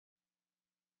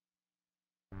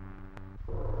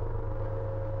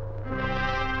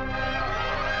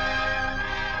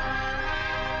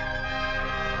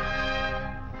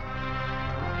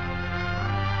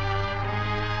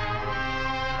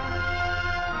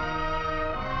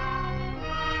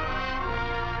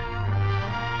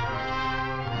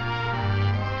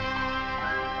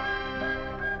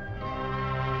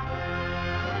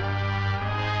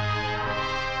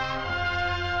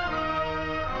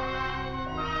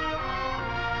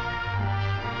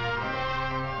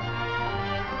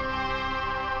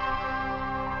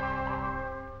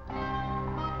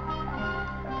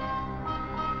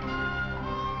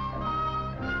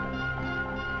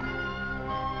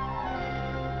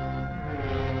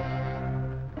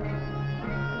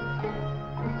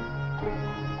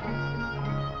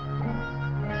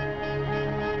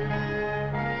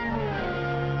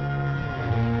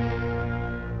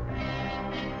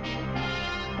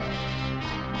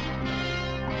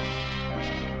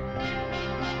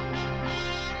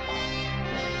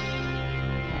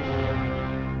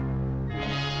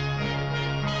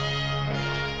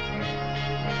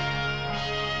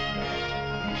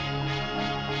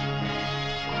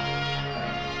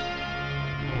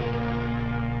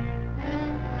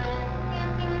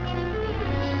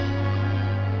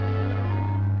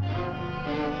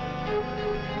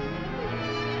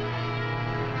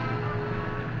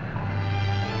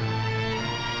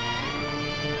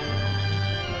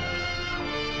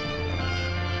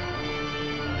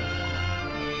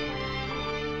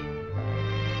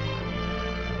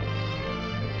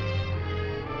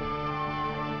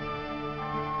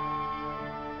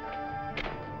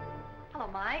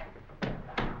Mike.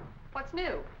 What's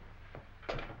new?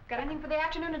 Got anything for the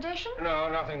afternoon edition? No,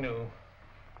 nothing new.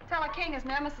 Tell King his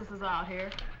nemesis is out here.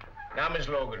 Now, Miss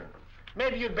Logan,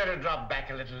 maybe you'd better drop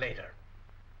back a little later.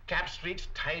 Cap Street's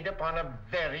tied up on a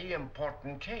very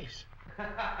important case. That's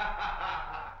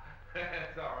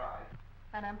all right.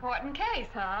 An important case,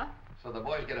 huh? So the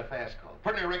boys get a fast call.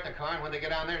 Pretty wreck the car, and when they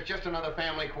get down there, it's just another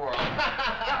family quarrel.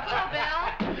 Hello,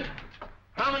 Bill.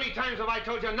 How many times have I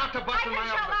told you not to bust in my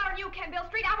office? I can shout louder than you can, Bill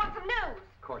Street. I want some news.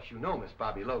 Of course, you know Miss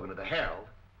Bobby Logan of the Herald.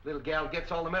 Little gal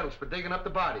gets all the medals for digging up the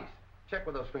bodies. Check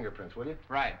with those fingerprints, will you?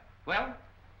 Right. Well,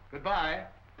 goodbye.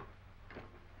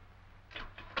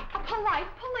 A polite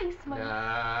policeman.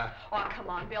 Oh, come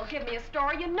on, Bill. Give me a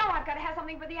story. You know I've got to have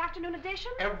something for the afternoon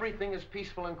edition. Everything is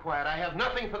peaceful and quiet. I have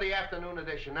nothing for the afternoon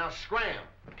edition. Now, scram.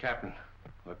 Captain,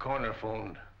 the coroner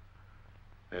phoned.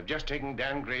 They've just taken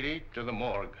Dan Grady to the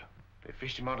morgue. They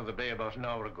fished him out of the bay about an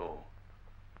hour ago.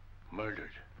 Murdered.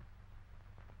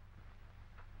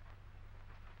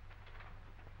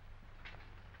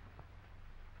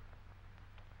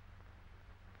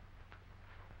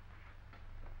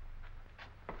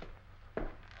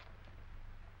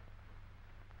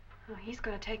 Oh, he's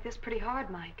going to take this pretty hard,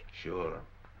 Mike. Sure.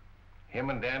 Him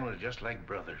and Dan were just like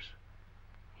brothers.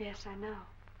 Yes, I know.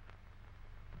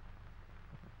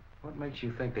 What makes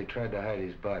you think they tried to hide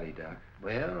his body, Doc?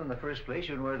 Well, in the first place,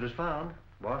 where it was found,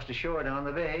 washed ashore down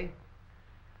the bay.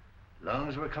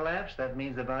 Lungs were collapsed. That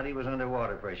means the body was under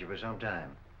water pressure for some time.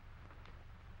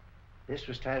 This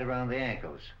was tied around the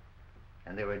ankles,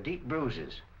 and there were deep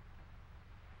bruises.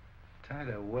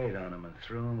 Tied a weight on him and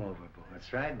threw him overboard.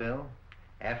 That's right, Bill.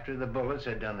 After the bullets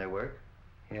had done their work.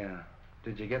 Yeah.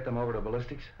 Did you get them over to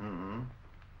ballistics? Mm-hmm.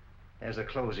 There's the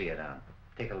clothes he had on.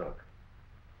 Take a look.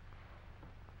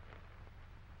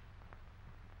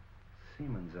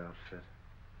 Seaman's outfit.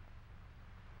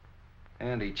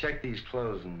 Andy, check these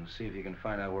clothes and see if you can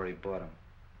find out where he bought them.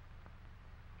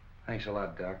 Thanks a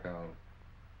lot, Doc. I'll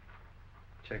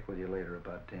check with you later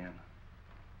about Dan.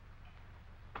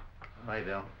 Hi,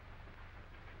 Bill.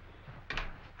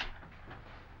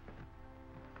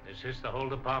 This hits the whole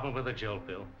department with a jolt,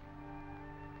 Bill.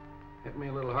 Hit me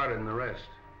a little harder than the rest.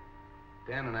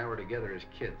 Dan and I were together as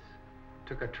kids.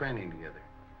 Took our training together.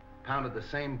 Pounded the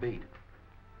same beat.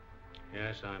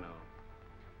 Yes, I know.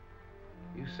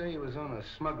 You say he was on a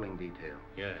smuggling detail.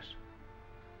 Yes.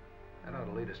 That ought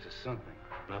to lead us to something.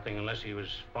 Nothing unless he was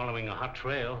following a hot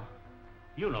trail.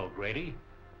 You know Grady.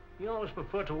 He always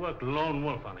preferred to work lone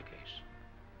wolf on a case.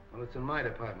 Well, it's in my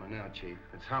department now, Chief.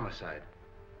 It's homicide.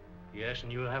 Yes,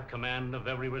 and you have command of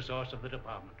every resource of the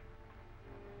department.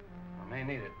 I may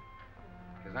need it.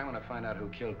 Because I'm going to find out who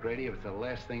killed Grady if it's the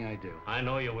last thing I do. I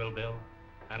know you will, Bill.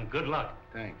 And good luck.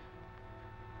 Thanks.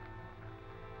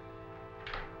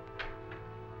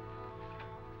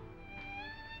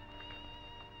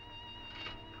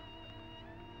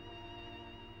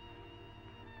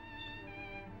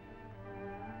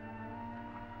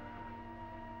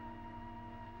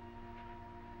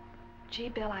 Gee,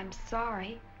 Bill, I'm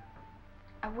sorry.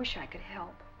 I wish I could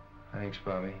help. Thanks,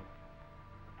 Bobby.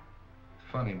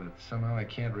 funny, but somehow I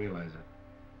can't realize it.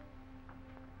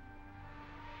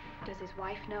 Does his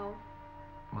wife know?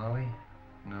 Molly?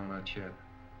 No, not yet.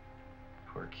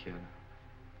 Poor kid.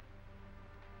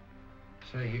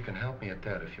 Say, you can help me at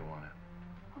that if you want to.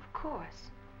 Of course.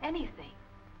 Anything.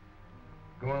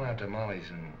 Go on out to Molly's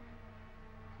and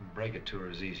break it to her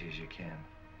as easy as you can.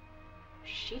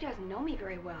 She doesn't know me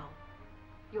very well.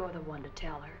 You're the one to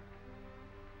tell her.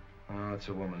 Oh, it's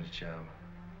a woman's job.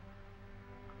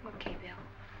 Okay, Bill.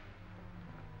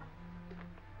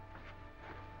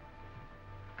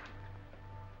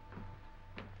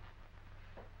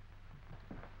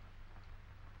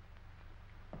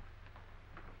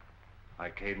 I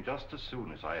came just as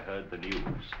soon as I heard the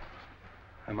news.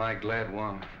 Am I glad,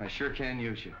 Wong? I sure can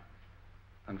use you.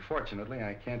 Unfortunately,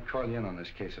 I can't call you in on this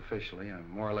case officially. I'm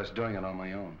more or less doing it on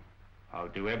my own. I'll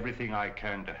do everything I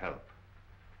can to help.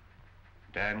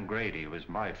 Dan Grady was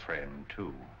my friend,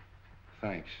 too.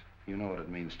 Thanks. You know what it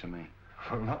means to me.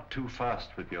 Well, not too fast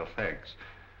with your thanks.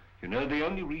 You know, the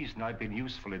only reason I've been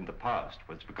useful in the past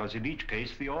was because in each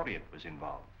case the Orient was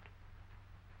involved.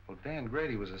 Well, Dan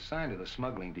Grady was assigned to the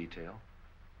smuggling detail.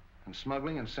 And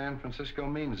smuggling in San Francisco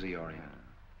means the Orient.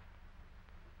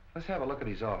 Let's have a look at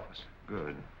his office.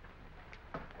 Good.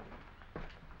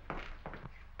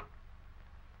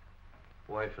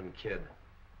 Wife and kid.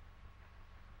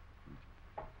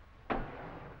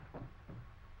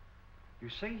 You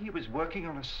say he was working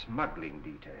on a smuggling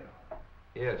detail?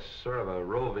 Yes, sort of a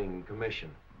roving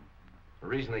commission. The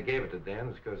reason they gave it to Dan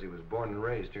is because he was born and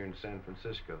raised here in San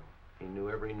Francisco. He knew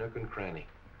every nook and cranny.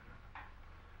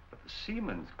 But the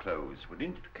seaman's clothes would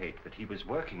indicate that he was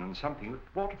working on something at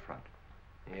the waterfront.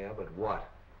 Yeah, but what?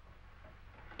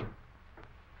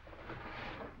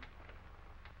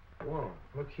 Whoa,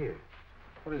 look here.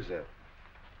 What is that?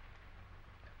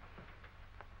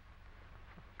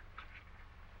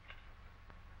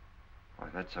 Why,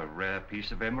 that's a rare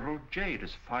piece of emerald jade,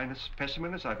 as fine a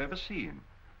specimen as I've ever seen.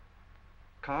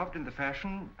 Carved in the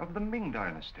fashion of the Ming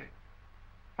Dynasty.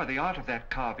 Why, the art of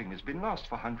that carving has been lost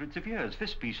for hundreds of years.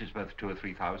 This piece is worth $2,000 or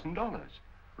 $3,000.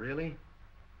 Really?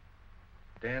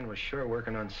 Dan was sure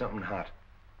working on something hot.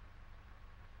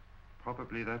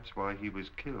 Probably that's why he was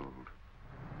killed.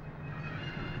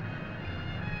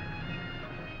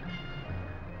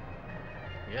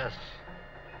 Yes,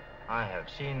 I have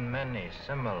seen many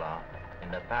similar in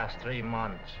the past 3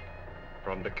 months.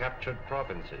 From the captured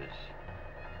provinces.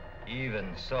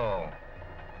 Even so,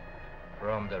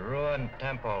 from the ruined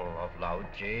temple of Lao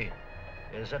Tzu,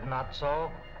 is it not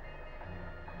so?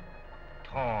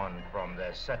 Torn from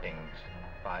their settings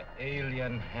by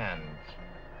alien hands.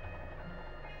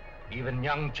 Even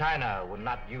young China would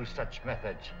not use such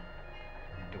methods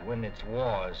to win its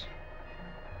wars.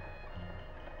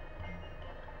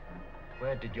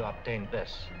 Where did you obtain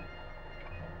this?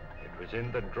 It was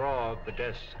in the drawer of the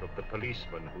desk of the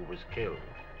policeman who was killed.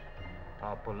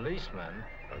 A policeman?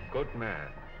 A good man.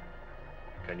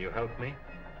 Can you help me?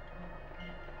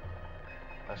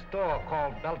 A store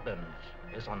called Belton's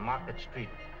is on Market Street.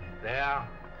 There,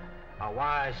 a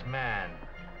wise man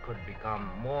could become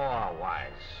more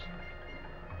wise.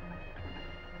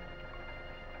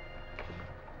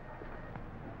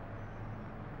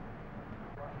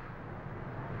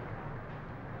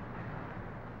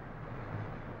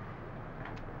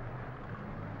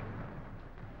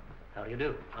 How do you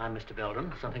do? I'm Mr.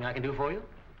 Belden. Something I can do for you?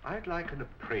 I'd like an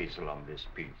appraisal on this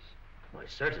piece. Why,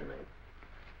 certainly.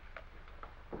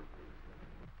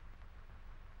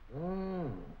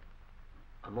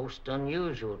 A most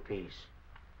unusual piece.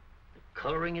 The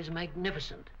coloring is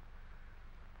magnificent.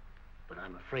 But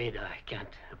I'm afraid I can't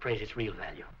appraise its real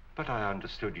value. But I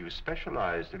understood you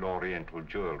specialized in Oriental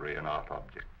jewelry and art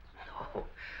objects. No,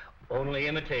 only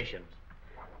imitations.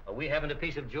 We haven't a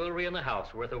piece of jewelry in the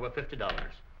house worth over $50.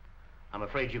 I'm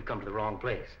afraid you've come to the wrong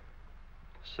place.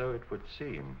 So it would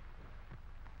seem.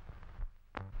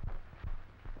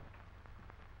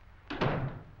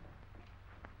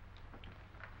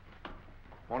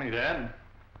 Morning, Dan.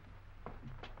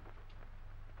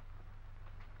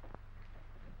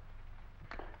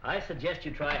 I suggest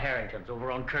you try Harrington's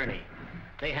over on Kearney.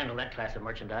 They handle that class of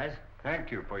merchandise.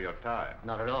 Thank you for your time.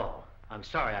 Not at all. I'm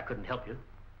sorry I couldn't help you.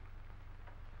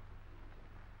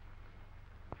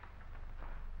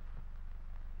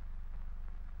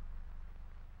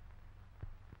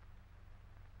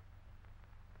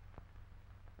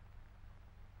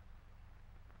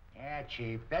 Yeah,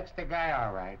 Chief, that's the guy,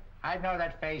 all right. I'd know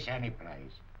that face any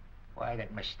place. Why,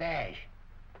 that mustache.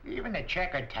 Even the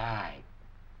checkered tie.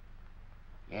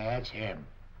 Yeah, it's him.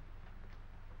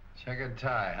 Checkered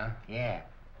tie, huh? Yeah.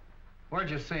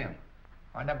 Where'd you see him?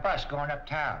 On the bus going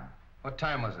uptown. What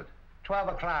time was it? 12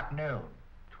 o'clock noon.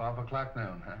 12 o'clock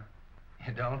noon, huh?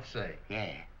 You don't say.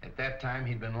 Yeah. At that time,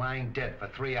 he'd been lying dead for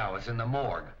 3 hours in the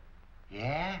morgue.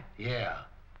 Yeah? Yeah.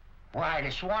 Why,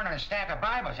 they sworn on a stack of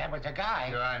Bibles that was the guy.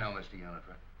 Sure, I know, Mr.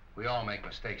 Unifer. We all make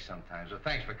mistakes sometimes. Well,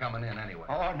 thanks for coming in anyway.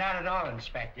 Oh, not at all,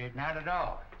 Inspector. Not at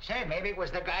all. Say, maybe it was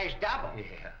the guy's double.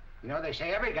 Yeah. You know, they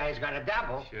say every guy's got a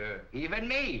double. Sure. Even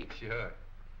me. Sure.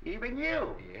 Even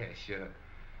you. Yeah, sure.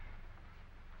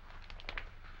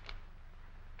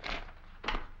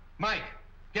 Mike,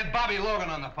 get Bobby Logan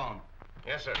on the phone.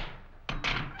 Yes, sir.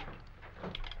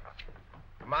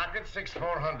 Market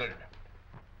 6400.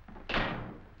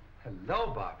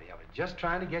 Hello, Bobby. I was just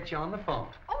trying to get you on the phone.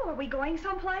 Oh, are we going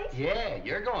someplace? Yeah,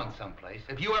 you're going someplace.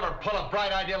 If you ever pull a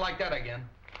bright idea like that again.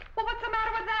 Well, what's the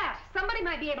matter with that? Somebody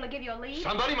might be able to give you a lead.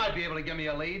 Somebody might be able to give me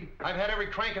a lead. I've had every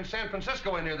crank in San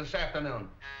Francisco in here this afternoon.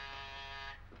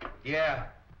 Yeah.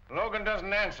 Logan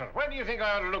doesn't answer. Where do you think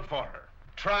I ought to look for her?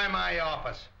 Try my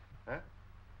office. Huh?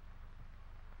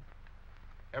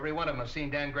 Every one of them have seen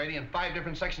Dan Grady in 5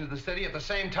 different sections of the city at the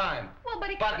same time. Well,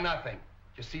 but But nothing.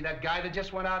 You see that guy that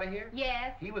just went out of here?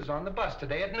 Yes. He was on the bus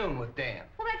today at noon with Dan.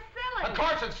 Well, that's silly. Of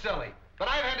course it's silly. But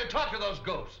I've had to talk to those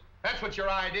goofs. That's what your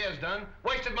idea's done.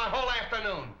 Wasted my whole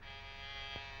afternoon.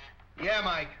 Yeah,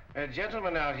 Mike. A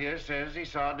gentleman out here says he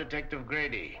saw Detective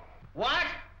Grady. What?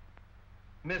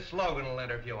 Miss Logan will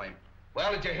interview him.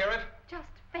 Well, did you hear it? Just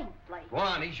faintly. Go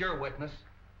on, he's your witness.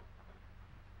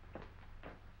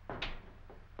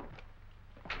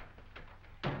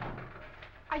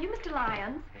 Are you Mr.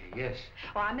 Lyons? Yes.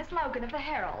 Oh, I'm Miss Logan of the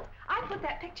Herald. I put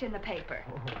that picture in the paper.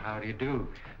 Oh, how do you do?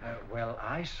 Well,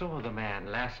 I saw the man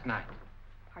last night.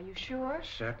 Are you sure?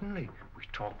 Certainly. We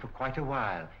talked for quite a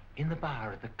while in the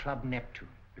bar at the Club Neptune.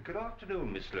 Good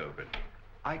afternoon, Miss Logan.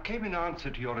 I came in answer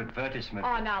to your advertisement.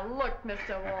 Oh, now look,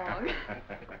 Mr. Wong.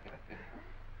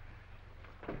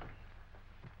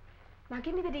 Now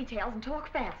give me the details and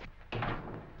talk fast. Oh,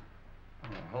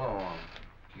 hello, Wong.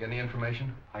 Did you get any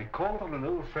information? I called on an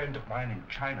old friend of mine in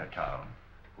Chinatown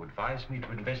who advised me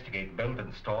to investigate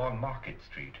Belden's store on Market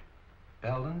Street.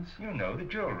 Belden's? You know, the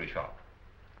jewelry shop.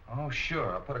 Oh,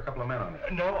 sure. I'll put a couple of men on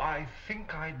it. No, I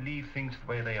think I'd leave things the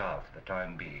way they are for the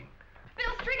time being.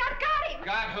 Bill Street, I've got him!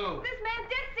 Got who? This man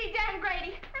did see Dan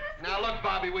Grady. Ask Now, him. look,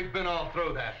 Bobby, we've been all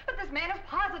through that. But this man is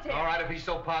positive. All right, if he's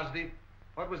so positive.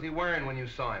 What was he wearing when you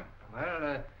saw him?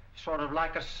 Well, sort of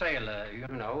like a sailor, you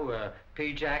know,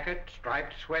 pea jacket,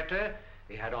 striped sweater.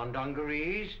 He had on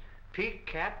dungarees, peak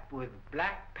cap with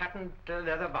black patent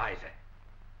leather visor.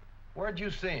 Where'd you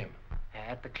see him?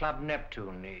 At the Club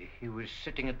Neptune. He was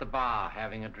sitting at the bar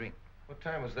having a drink. What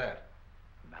time was that?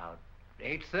 About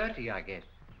 8:30, I guess.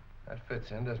 That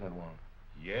fits in, doesn't it, Wong?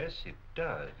 Yes, it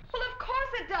does. Well, of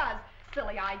course it does.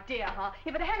 Silly idea, huh?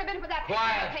 If it hadn't been for that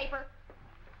Quiet. paper.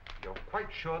 You're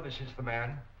quite sure this is the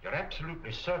man? You're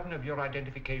absolutely certain of your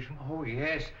identification? Oh,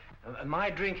 yes.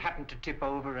 My drink happened to tip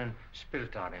over and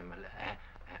spilt on him.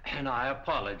 And I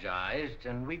apologized,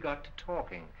 and we got to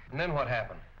talking. And then what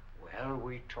happened? Well,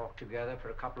 we talked together for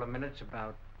a couple of minutes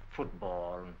about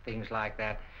football and things like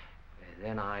that.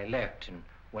 Then I left and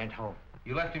went home.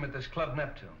 You left him at this Club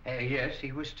Neptune? Yes,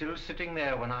 he was still sitting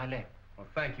there when I left. Well,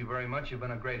 thank you very much. You've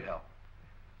been a great help.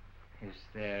 Is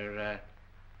there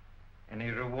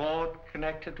any reward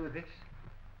connected with this?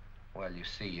 Well, you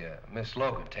see, Miss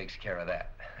Logan takes care of that.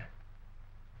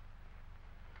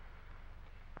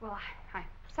 Well, I'm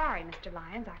sorry, Mr.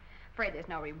 Lyons. I'm afraid there's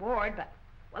no reward, but,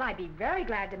 well, I'd be very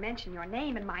glad to mention your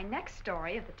name in my next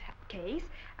story of the case.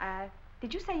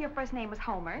 Did you say your first name was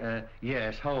Homer?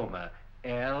 Yes, Homer.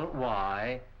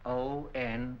 L-Y-O-N-S.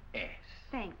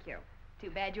 Thank you. Too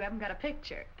bad you haven't got a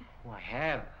picture. Oh, I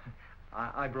have.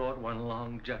 I brought one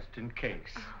along just in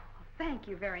case. Oh, thank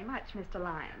you very much, Mr.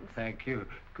 Lyons. Thank you.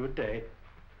 Good day.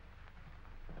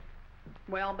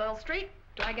 Well, Bill Street,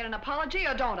 do I get an apology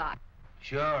or don't I?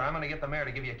 Sure, I'm going to get the mayor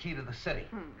to give you a key to the city.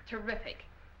 Terrific.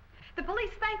 The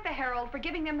police thank the Herald for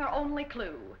giving them their only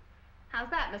clue.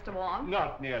 How's that, Mr. Wong?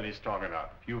 Not nearly strong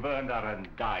enough. You've earned our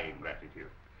undying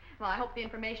gratitude. Well, I hope the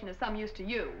information is some use to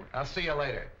you. I'll see you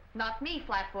later. Not me,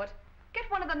 Flatfoot. Get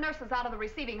one of the nurses out of the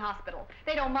receiving hospital.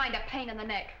 They don't mind a pain in the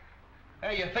neck.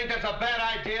 Hey, you think that's a bad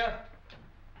idea?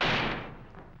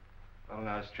 Well,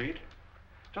 now, Street,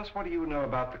 just what do you know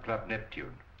about the Club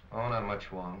Neptune? Oh, not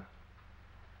much, Wong.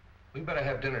 We better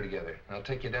have dinner together, and I'll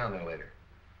take you down there later.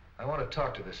 I want to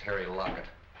talk to this Harry Lockett.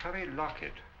 Harry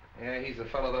Lockett? Yeah, he's the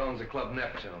fellow that owns the Club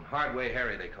Neptune. Hardway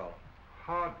Harry, they call him.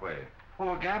 Hardway?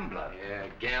 Oh, a gambler. Yeah,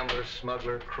 gambler,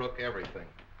 smuggler, crook, everything.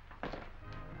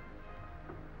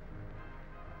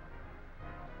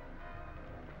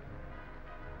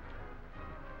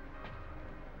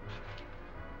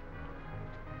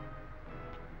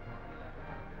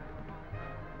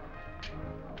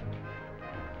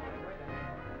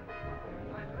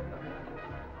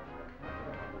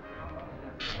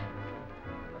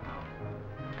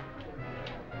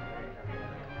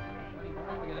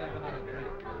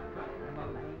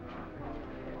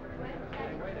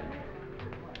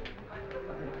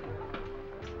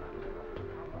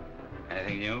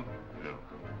 Anything new? No.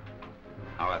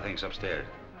 How are things upstairs?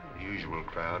 The usual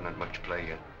crowd, not much play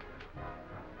yet.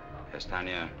 Has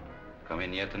Tanya come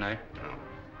in yet tonight? No.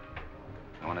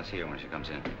 I want to see her when she comes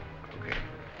in. Okay.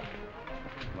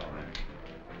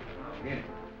 Get it.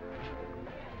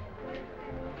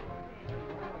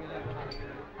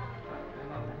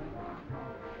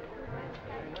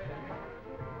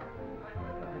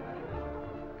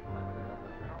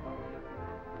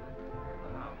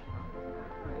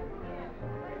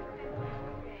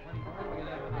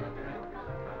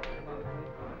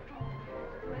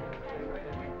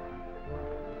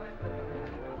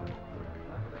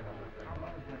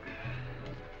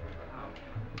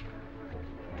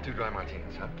 Two dry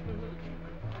martinis, huh?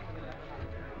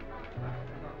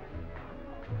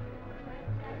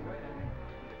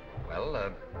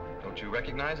 Well, don't you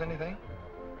recognize anything?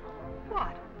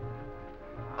 What?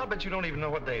 I'll bet you don't even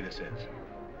know what day this is.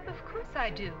 Of course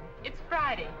I do. It's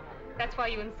Friday. That's why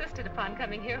you insisted upon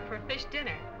coming here for a fish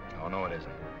dinner. Oh, no, it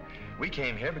isn't. We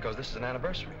came here because this is an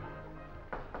anniversary.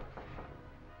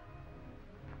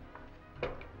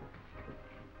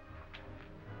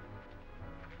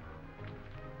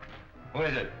 Who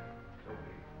is it?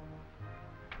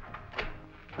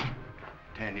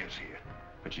 Tanya's here,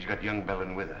 but she's got young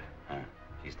Bellin with her. Huh.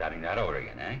 She's starting that over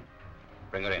again, eh?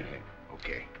 Bring her in here.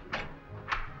 Okay.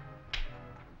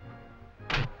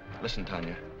 Listen,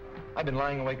 Tanya, I've been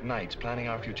lying awake nights planning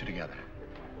our future together.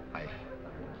 I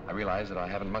realize that I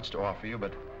haven't much to offer you,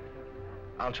 but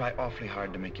I'll try awfully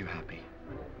hard to make you happy.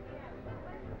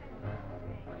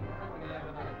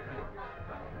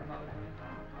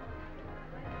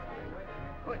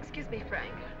 Oh, excuse me,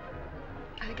 Frank.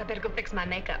 I think I better go fix my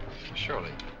makeup.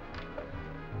 Surely.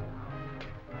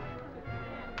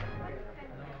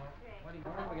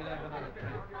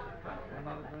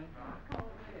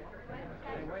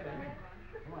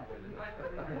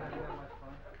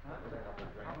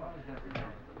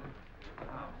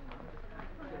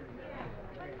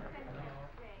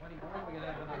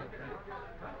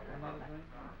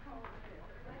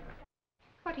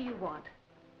 What do you want?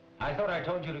 I thought I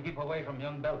told you to keep away from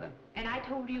young Belden. And I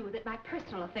told you that my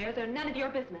personal affairs are none of your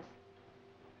business.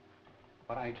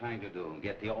 What are you trying to do?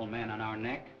 Get the old man on our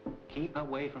neck? Keep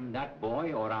away from that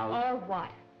boy or I'll... Or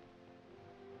what?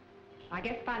 I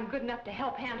guess if I'm good enough to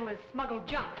help handle his smuggled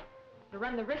junk, to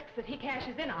run the risks that he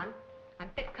cashes in on, I'm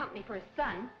fit company for his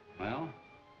son. Well,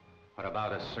 what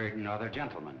about a certain other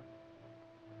gentleman?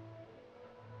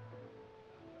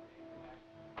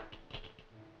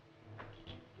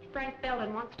 Frank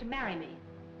Belden wants to marry me.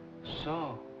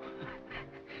 So,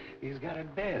 he's got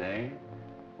it bad, eh?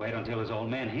 Wait until his old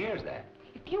man hears that.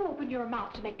 If you open your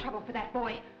mouth to make trouble for that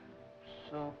boy...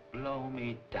 So blow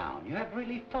me down. You have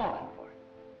really fallen for it.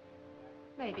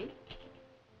 Maybe.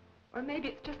 Or maybe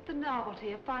it's just the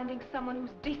novelty of finding someone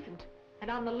who's decent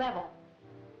and on the level.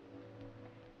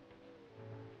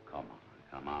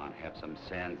 Come on, have some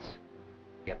sense.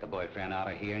 Get the boyfriend out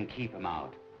of here and keep him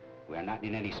out. We're not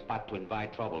in any spot to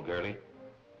invite trouble, girlie.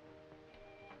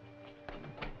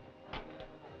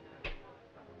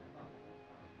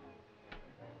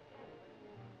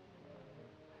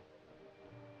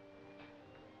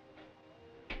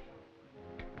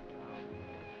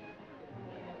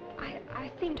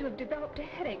 I seem to have developed a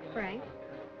headache, Frank.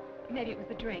 Maybe it was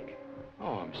the drink.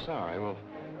 Oh, I'm sorry. Well,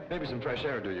 maybe some fresh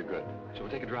air will do you good. Shall we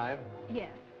take a drive? Yes.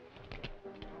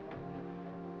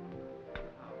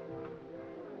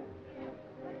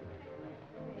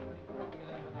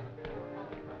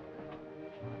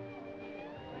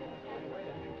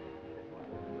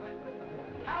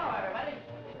 Hello, everybody.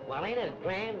 Well, ain't it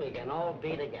grand we can all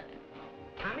be together?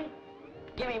 Tommy,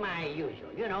 give me my usual.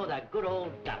 You know, the good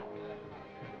old double.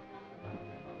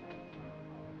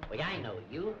 Well, I know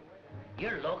you.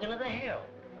 You're Logan of the Herald.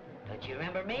 Don't you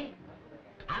remember me?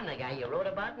 I'm the guy you wrote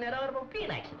about in that automobile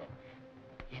accident.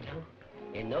 You know,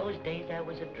 in those days, I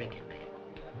was a drinking man.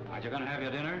 Aren't you gonna have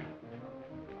your dinner?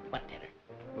 What dinner?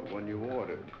 The one you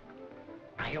ordered.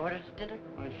 I ordered dinner?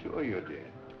 I'm sure you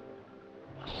did.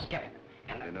 Well, skip it.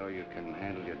 And You know you can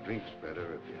handle your drinks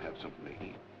better if you have something to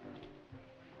eat.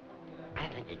 I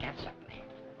think you got something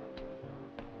there.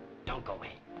 Don't go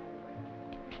away.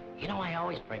 You know, I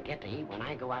always forget to eat when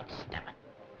I go out stepping.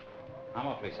 I'm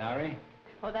awfully sorry.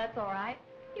 Oh, that's all right.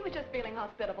 He was just feeling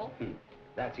hospitable.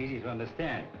 That's easy to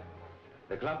understand.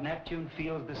 The Club Neptune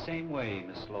feels the same way,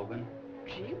 Miss Logan.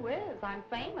 Gee whiz, I'm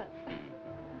famous.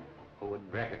 Who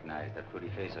would recognize that pretty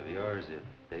face of yours if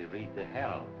they read the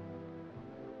Herald?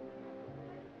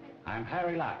 I'm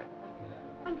Harry Lockett.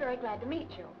 I'm very glad to meet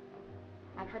you.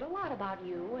 I've heard a lot about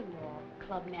you and your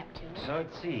Club Neptune. So it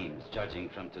seems, judging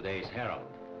from today's Herald.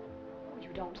 Oh, you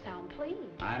don't sound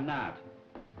pleased. I'm not.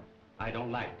 I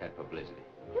don't like that publicity.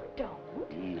 You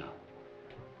don't? No.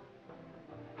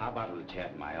 How about a little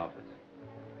chat in my office?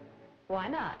 Why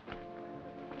not?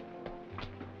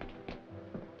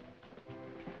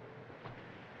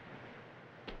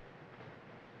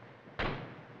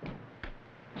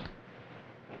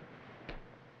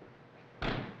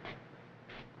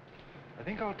 I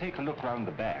think I'll take a look round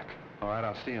the back. All right,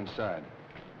 I'll see you inside.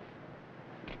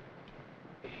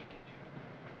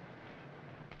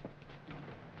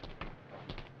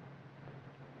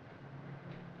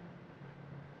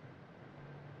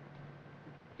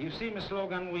 You see, Miss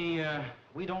Logan,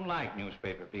 we don't like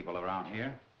newspaper people around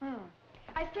here.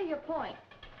 I see your point.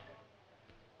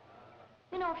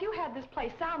 You know, if you had this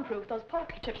place soundproof, those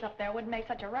poker chips up there wouldn't make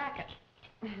such a racket.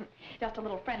 Just a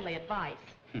little friendly advice.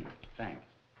 Thanks.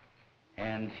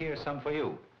 And here's some for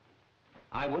you.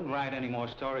 I wouldn't write any more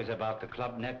stories about the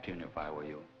Club Neptune if I were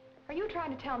you. Are you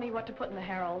trying to tell me what to put in the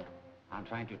Herald? I'm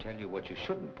trying to tell you what you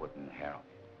shouldn't put in the Herald.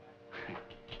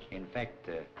 In fact,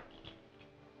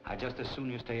 I'd just as soon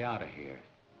you stay out of here.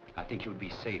 I think you'd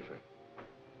be safer.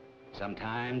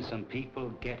 Sometimes some people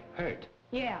get hurt.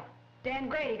 Yeah, Dan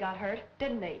Grady got hurt,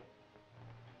 didn't he?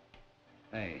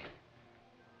 Hey,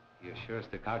 you sure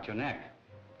stick out your neck,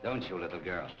 don't you, little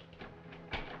girl?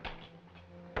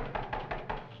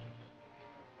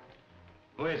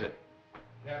 Who is it?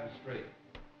 Captain Street.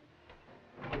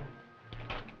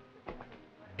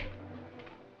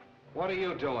 What are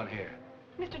you doing here?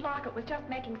 Mr. Lockett was just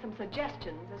making some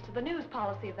suggestions as to the news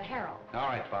policy of the Herald. All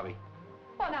right, Bobby.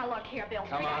 Well, now look here, Bill.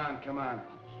 Come on, come on.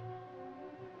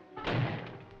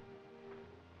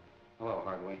 Hello,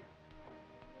 Hardaway.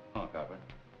 Oh, Copper.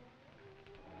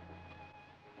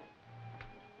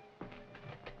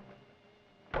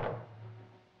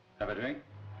 Have a drink?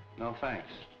 No, thanks.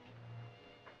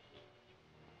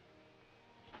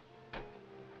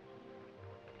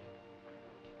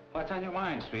 What's on your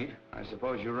mind, Street? I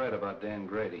suppose you read about Dan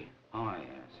Grady. Oh,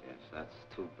 yes, yes. That's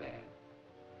too bad.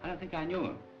 I don't think I knew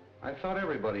him. I thought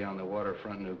everybody on the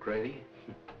waterfront knew Grady.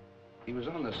 He was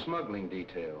on the smuggling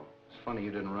detail. It's funny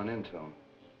you didn't run into him.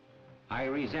 I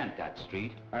resent that,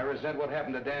 Street. I resent what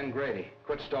happened to Dan Grady.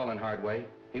 Quit stalling, Hardway.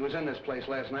 He was in this place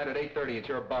last night at 8:30 at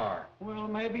your bar. Well,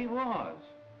 maybe he was.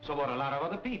 So what a lot of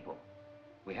other people.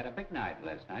 We had a big night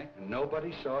last night. And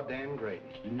nobody saw Dan Grady.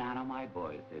 None of my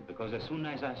boys did, because as soon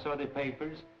as I saw the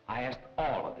papers, I asked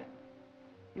all of them.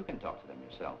 You can talk to them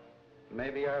yourself.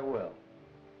 Maybe I will.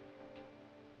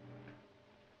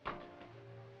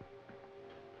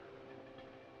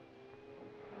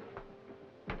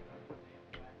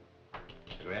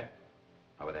 Cigarette?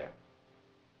 Over there.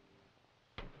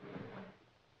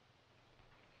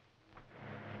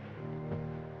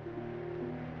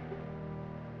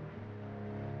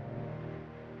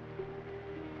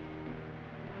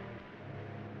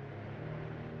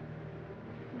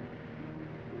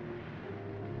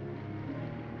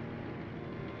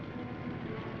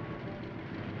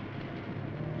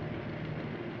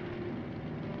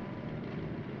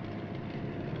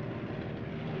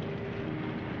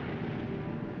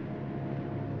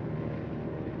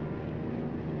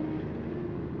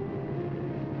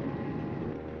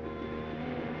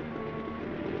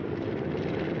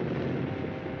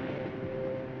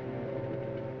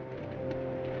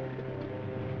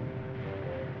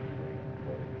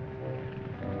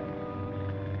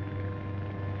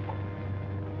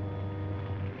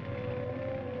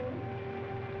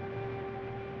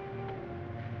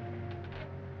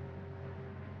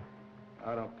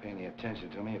 Oh, don't pay any attention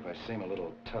to me if I seem a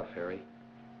little tough, Harry.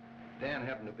 Dan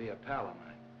happened to be a pal of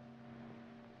mine.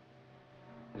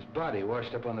 His body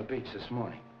washed up on the beach this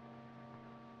morning.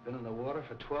 Been in the water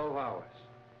for 12 hours.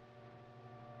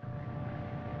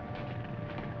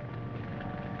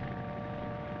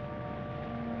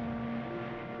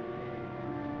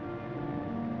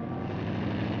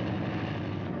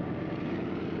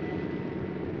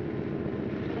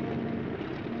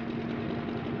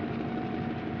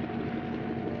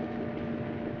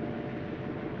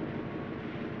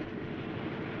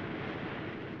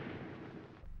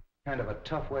 Kind of a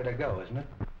tough way to go, isn't it?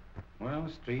 Well,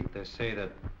 Street, they say that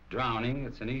drowning,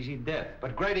 it's an easy death.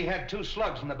 But Grady had 2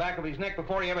 slugs in the back of his neck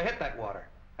before he ever hit that water.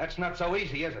 That's not so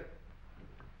easy, is it?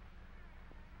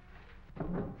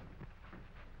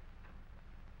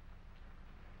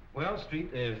 Well, Street,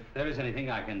 if there is anything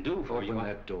I can do for you... Open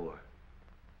that door.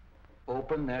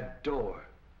 Open that door.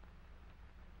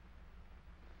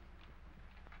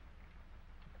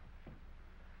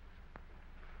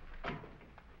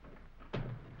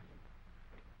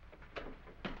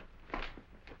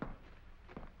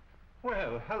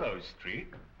 Well, hello, Street.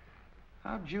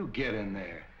 How'd you get in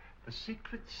there? The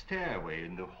secret stairway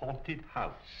in the haunted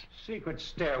house. Secret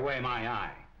stairway, my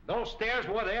eye. Those stairs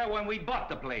were there when we bought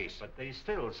the place. But they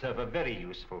still serve a very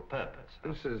useful purpose.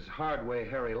 This is Hardway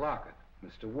Harry Lockett,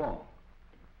 Mr. Wong.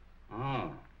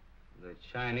 Oh, the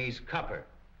Chinese copper.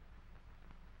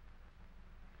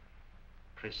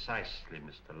 Precisely,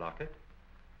 Mr. Lockett.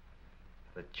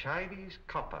 The Chinese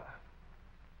copper.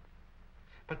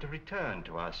 But to return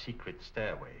to our secret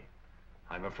stairway,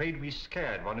 I'm afraid we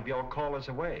scared one of your callers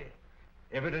away.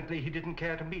 Evidently, he didn't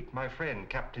care to meet my friend,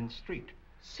 Captain Street.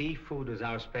 Seafood is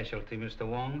our specialty, Mr.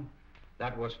 Wong.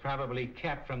 That was probably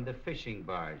Cap from the fishing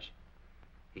barge.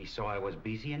 He saw I was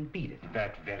busy and beat it.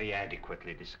 That very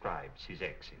adequately describes his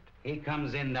exit. He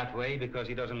comes in that way because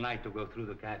he doesn't like to go through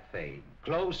the cafe.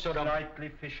 Close so the... Slightly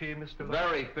fishy, Mr.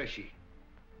 Very fishy.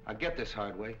 Now get this,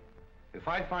 Hardway. If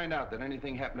I find out that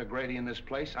anything happened to Grady in this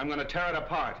place, I'm going to tear it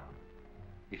apart.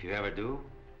 If you ever do,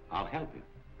 I'll help you.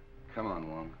 Come on,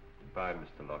 Wong. Goodbye,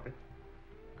 Mr. Lockett.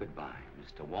 Goodbye,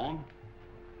 Mr. Wong.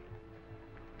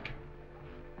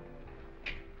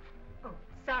 Oh,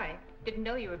 sorry. Didn't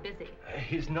know you were busy.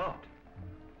 He's not.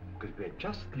 Because we're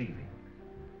just leaving.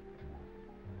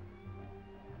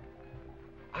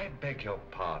 I beg your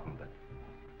pardon, but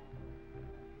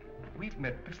we've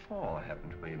met before,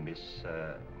 haven't we, Miss...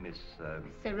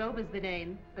 Serova's the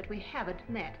name, but we haven't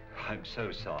met. I'm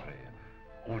so sorry.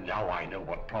 Oh, now I know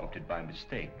what prompted my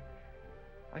mistake.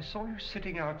 I saw you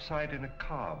sitting outside in a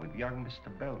car with young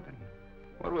Mr. Belden.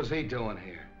 What was he doing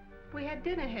here? We had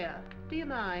dinner here. Do you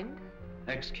mind?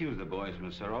 Excuse the boys,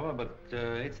 Miss Serova, but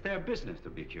it's their business to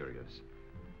be curious.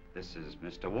 This is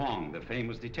Mr. Wong, the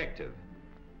famous detective.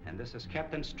 And this is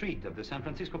Captain Street of the San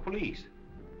Francisco Police.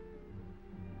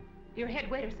 Your head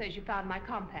waiter says you found my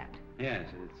compact. Yes,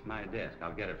 it's my desk.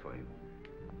 I'll get it for you.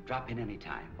 Drop in any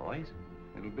time, boys.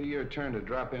 It'll be your turn to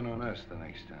drop in on us the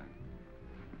next time.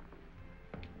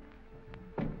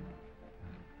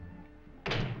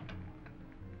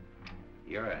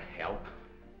 You're a help.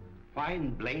 Why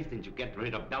in blaze didn't you get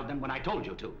rid of Belden when I told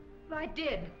you to? Well, I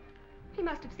did. He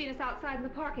must have seen us outside in the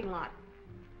parking lot.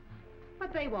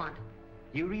 What'd they want?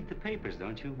 You read the papers,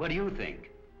 don't you? What do you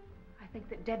think? I think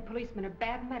that dead policemen are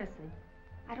bad medicine.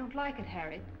 I don't like it,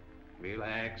 Harry.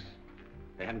 Relax.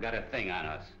 They haven't got a thing on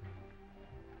us.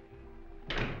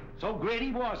 So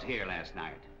Grady was here last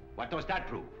night. What does that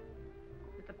prove?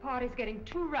 That the party's getting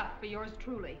too rough for yours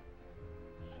truly.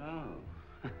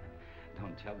 So,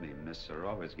 don't tell me Miss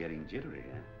Serova's getting jittery,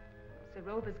 huh?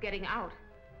 Serova's getting out.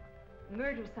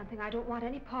 Murder's something I don't want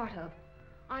any part of.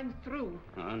 I'm through.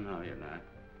 Oh, no, you're not.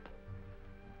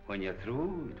 When you're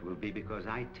through, it will be because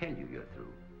I tell you you're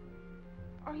through.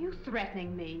 Are you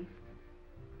threatening me?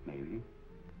 Maybe.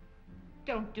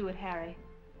 Don't do it, Harry.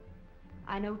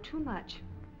 I know too much.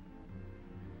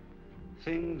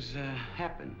 Things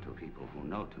happen to people who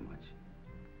know too much.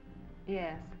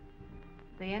 Yes.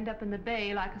 They end up in the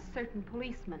bay like a certain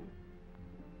policeman.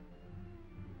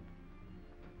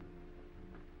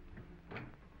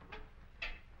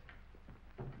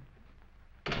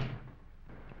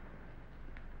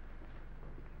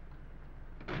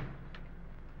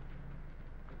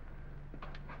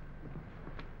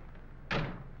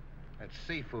 That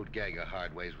seafood gag of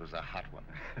Hardway's was a hot one.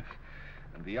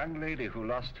 And the young lady who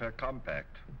lost her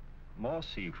compact. More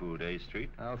seafood, eh, Street?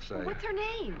 I'll say. Well, what's her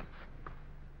name?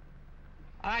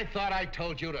 I thought I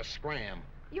told you to scram.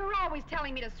 You're always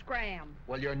telling me to scram.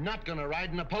 Well, you're not gonna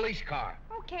ride in a police car.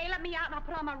 Okay, let me out and I'll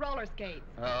put on my roller skates.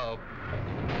 Oh.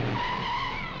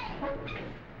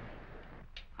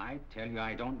 I tell you,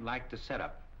 I don't like the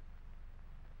setup.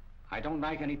 I don't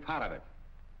like any part of it.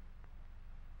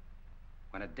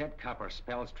 When a dead copper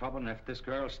spells trouble, and if this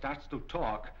girl starts to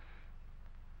talk...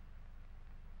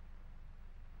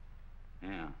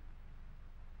 Yeah.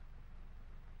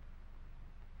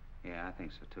 Yeah, I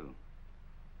think so, too.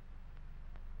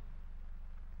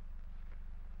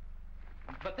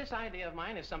 But this idea of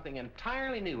mine is something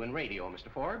entirely new in radio, Mr.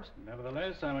 Forbes.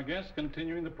 Nevertheless, I'm against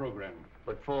continuing the program.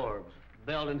 But Forbes,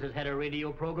 Belden's has had a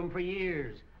radio program for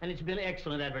years, and it's been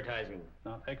excellent advertising.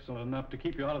 Not excellent enough to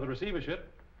keep you out of the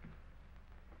receivership.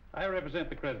 I represent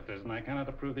the creditors, and I cannot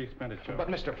approve the expenditure. But,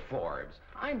 Mr. Forbes,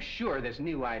 I'm sure this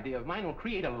new idea of mine will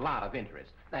create a lot of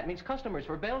interest. That means customers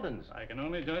for Belden's. I can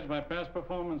only judge by past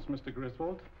performance, Mr.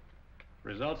 Griswold.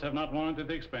 Results have not warranted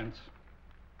the expense.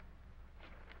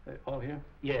 They all here?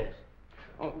 Yes.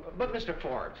 Oh, but, Mr.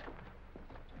 Forbes,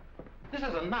 this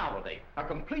is a novelty, a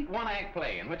complete one-act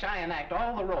play in which I enact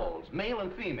all the roles, male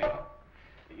and female.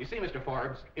 You see, Mr.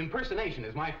 Forbes, impersonation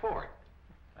is my forte.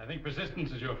 I think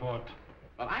persistence is your forte.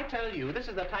 Well, I tell you, this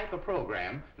is the type of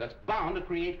program that's bound to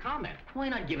create comment. Why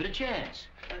not give it a chance?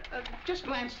 Just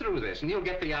glance through this and you'll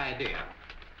get the idea.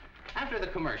 After the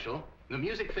commercial, the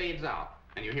music fades out,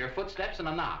 and you hear footsteps and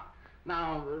a knock.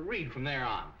 Now, read from there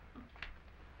on.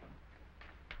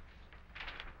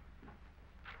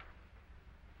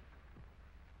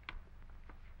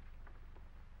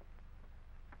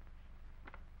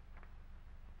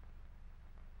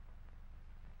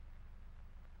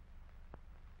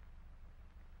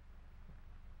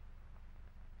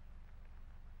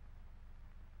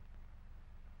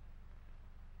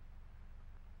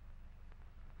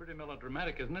 Pretty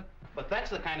melodramatic, isn't it? But that's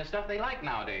the kind of stuff they like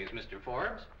nowadays, Mr.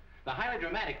 Forbes. The highly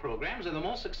dramatic programs are the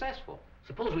most successful.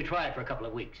 Suppose we try it for a couple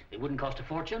of weeks. It wouldn't cost a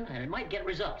fortune, and it might get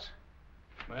results.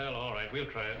 Well, all right, we'll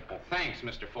try it. Well, thanks,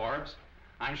 Mr. Forbes.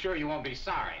 I'm sure you won't be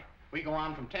sorry. We go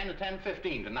on from 10 to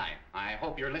 10:15 tonight. I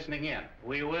hope you're listening in.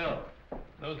 We will.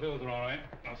 Those bills are all right.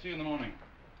 I'll see you in the morning.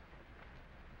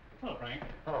 Hello, Frank.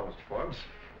 Hello, Mr. Forbes.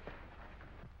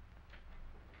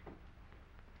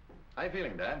 How you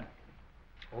feeling, Dad?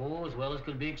 Oh, as well as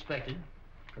could be expected,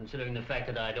 considering the fact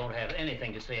that I don't have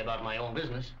anything to say about my own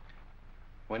business.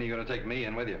 When are you going to take me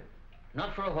in with you?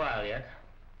 Not for a while yet.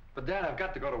 But, Dad, I've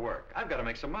got to go to work. I've got to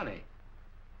make some money.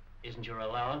 Isn't your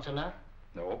allowance enough?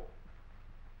 No.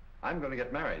 I'm going to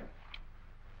get married.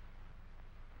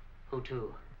 Who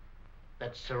to?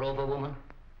 That Serova woman?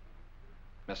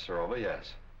 Miss Serova,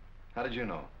 yes. How did you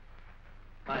know?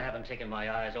 I haven't taken my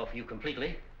eyes off you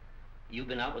completely. You've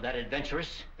been out with that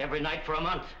adventuress every night for a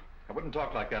month. I wouldn't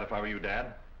talk like that if I were you,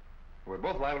 Dad. We're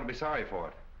both liable to be sorry for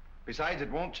it. Besides,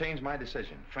 it won't change my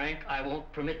decision. Frank, I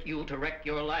won't permit you to wreck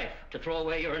your life, to throw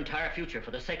away your entire future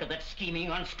for the sake of that scheming,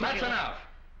 unscrupulous... That's enough!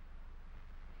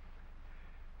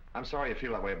 I'm sorry you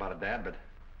feel that way about it, Dad, but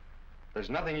there's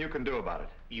nothing you can do about it.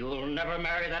 You'll never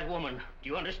marry that woman. Do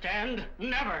you understand?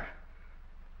 Never!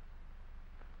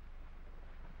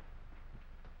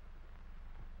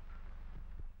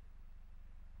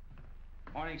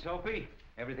 Morning, Sophie.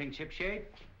 Everything shipshape?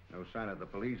 No sign of the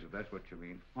police, if that's what you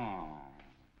mean. Oh,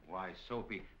 why,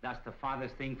 Sophie, that's the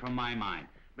farthest thing from my mind.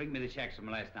 Bring me the checks from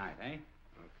last night, eh? Okay.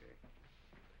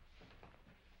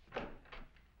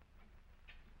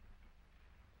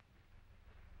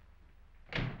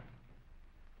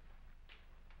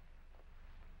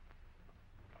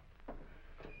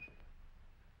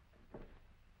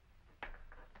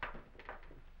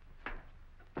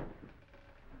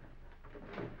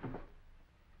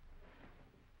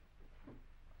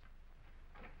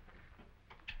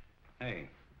 Hey,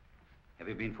 have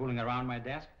you been fooling around my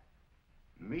desk?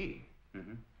 Me?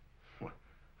 Mm-hmm. Well,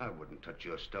 I wouldn't touch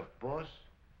your stuff, boss.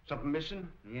 Something missing?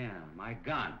 Yeah, my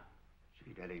gun.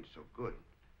 Gee, that ain't so good.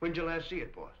 When'd you last see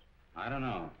it, boss? I don't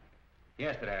know.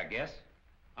 Yesterday, I guess.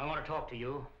 I want to talk to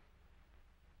you.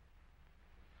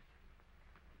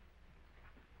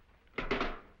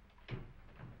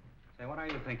 Say, what are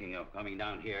you thinking of coming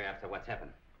down here after what's happened?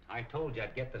 I told you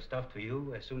I'd get the stuff to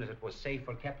you as soon as it was safe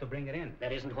or kept to bring it in.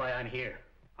 That isn't why I'm here.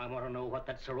 I want to know what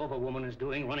that Serova woman is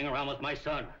doing running around with my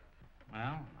son.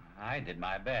 Well, I did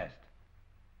my best.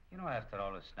 You know, after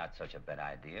all, it's not such a bad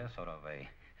idea, sort of a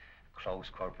close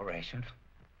corporation.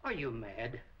 Are you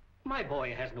mad? My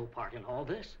boy has no part in all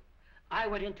this. I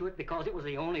went into it because it was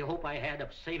the only hope I had of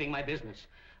saving my business,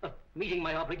 of meeting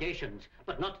my obligations,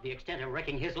 but not to the extent of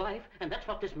wrecking his life, and that's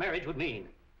what this marriage would mean.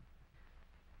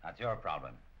 That's your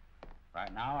problem.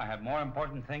 Right now, I have more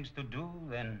important things to do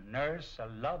than nurse a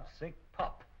lovesick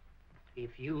pup.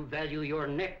 If you value your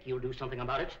neck, you'll do something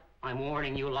about it. I'm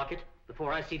warning you, Lockett.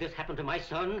 Before I see this happen to my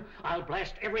son, I'll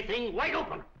blast everything wide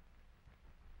open.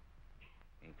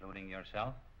 Including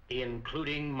yourself?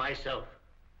 Including myself.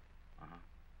 Uh-huh.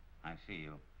 I see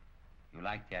you. You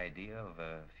like the idea of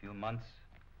a few months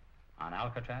on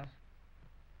Alcatraz?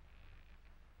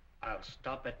 I'll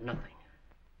stop at nothing.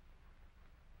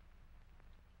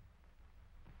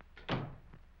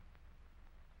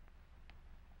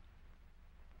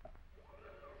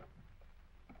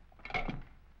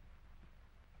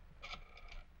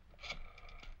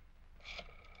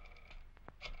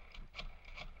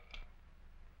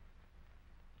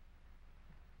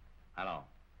 Hello.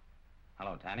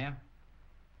 Hello, Tanya.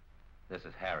 This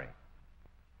is Harry.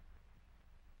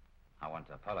 I want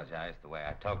to apologize the way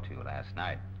I talked to you last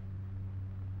night.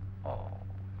 Oh,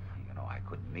 you know, I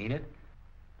couldn't mean it.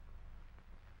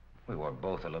 We were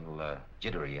both a little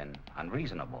jittery and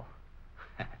unreasonable.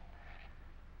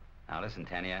 Now, listen,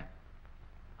 Tanya.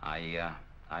 I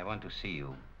want to see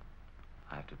you.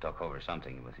 I have to talk over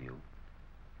something with you.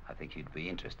 I think you'd be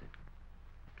interested.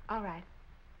 All right.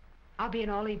 I'll be in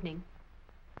all evening.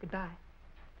 Goodbye.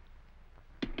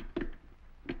 I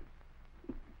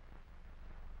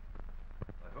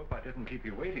hope I didn't keep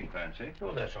you waiting, Fancy.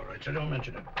 Oh, that's all right, so don't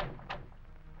mention it.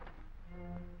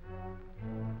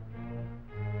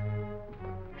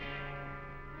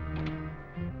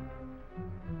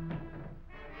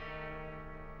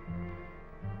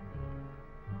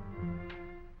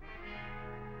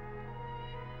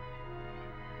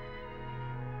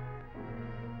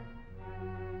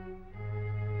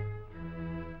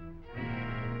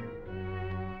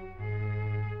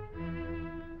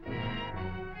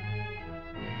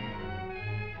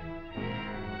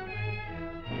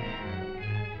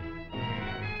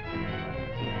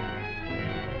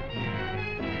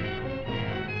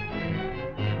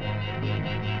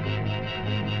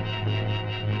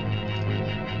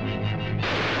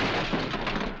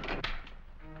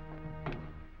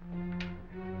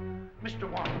 Mr.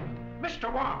 Wong.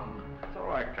 Mr. Wong! It's all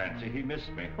right, Clancy. He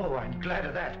missed me. Oh, I'm glad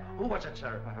of that. Who was it,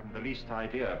 sir? I haven't the least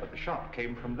idea, but the shot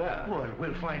came from there. Well,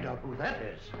 we'll find out who that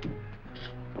is.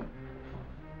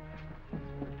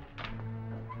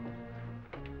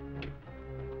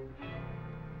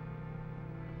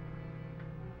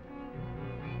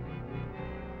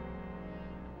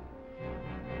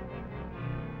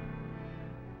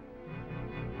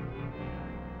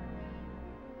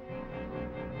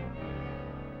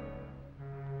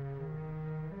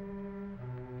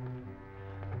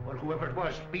 Well, whoever it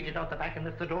was, beat it out the back and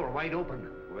left the door wide open.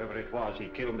 Whoever it was, he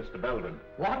killed Mr. Belden.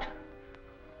 What?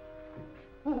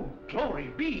 Oh,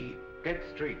 glory be! Get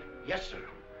straight. Yes, sir.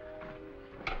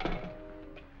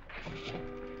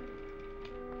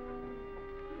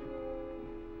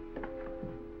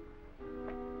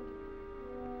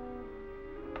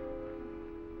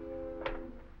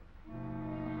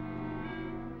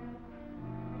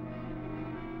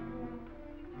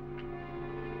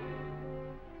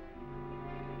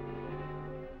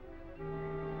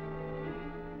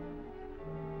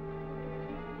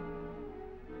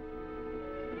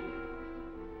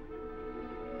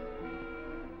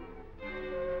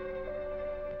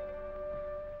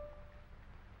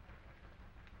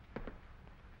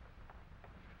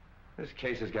 This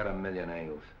case has got a million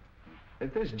angles.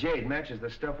 If this jade matches the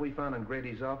stuff we found in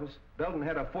Grady's office, Belden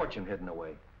had a fortune hidden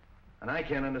away. And I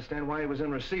can't understand why he was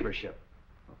in receivership.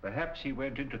 Well, perhaps he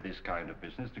went into this kind of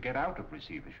business to get out of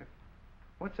receivership.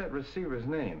 What's that receiver's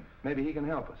name? Maybe he can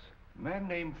help us. A man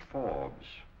named Forbes.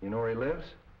 You know where he lives?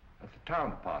 At the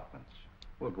town apartments.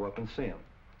 We'll go up and see him.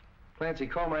 Clancy,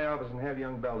 call my office and have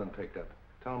young Belden picked up.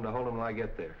 Tell him to hold him till I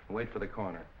get there. And wait for the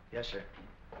coroner. Yes, sir.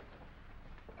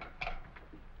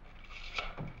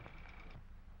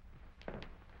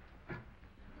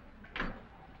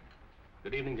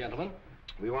 Good evening, gentlemen.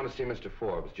 We want to see Mr.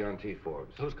 Forbes, John T.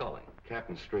 Forbes. Who's calling?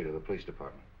 Captain Street of the police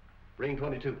department. Ring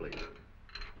 22, please.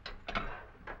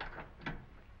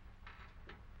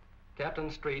 Captain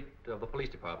Street of the police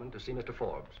department to see Mr.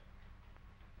 Forbes.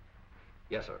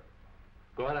 Yes, sir.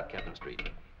 Go right up, Captain Street.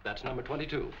 That's number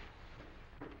 22.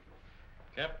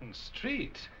 Captain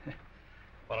Street?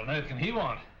 What on earth can he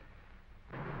want?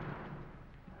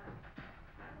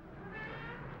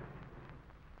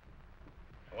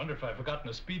 I wonder if I've forgotten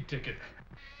a speed ticket.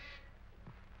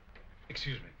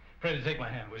 Excuse me. Freddie, take my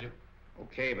hand, will you?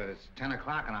 Okay, but it's 10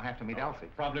 o'clock and I'll have to meet Elsie.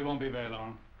 Probably won't be very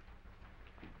long.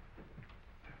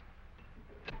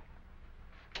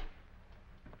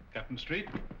 Captain Street?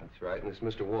 That's right, and it's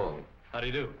Mr. Wong. How do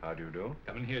you do? How do you do?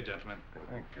 Come in here, gentlemen.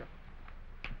 Thank you.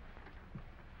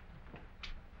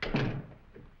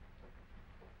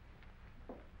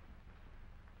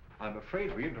 I'm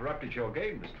afraid we interrupted your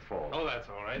game, Mr. Forbes. Oh, that's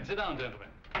all right. Sit down, gentlemen.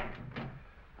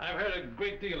 I've heard a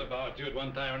great deal about you at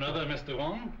one time or another, Mr.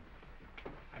 Wong.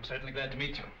 I'm certainly glad to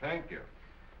meet you. Thank you.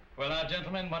 Well, now,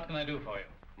 gentlemen, what can I do for you?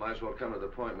 Might as well come to the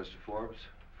point, Mr. Forbes.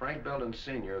 Frank Belden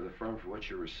Sr., of the firm for which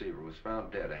you're receiver, was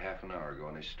found dead a half an hour ago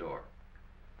in his store.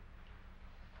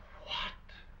 What?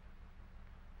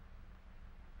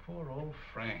 Poor old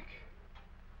Frank.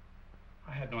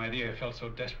 I had no idea he felt so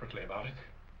desperately about it.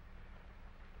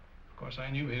 Of course,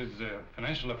 I knew his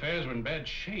financial affairs were in bad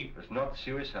shape. It was not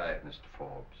suicide, Mr.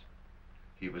 Forbes.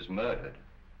 He was murdered.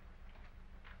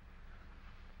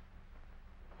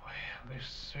 Well,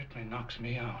 this certainly knocks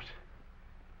me out.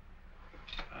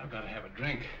 I've got to have a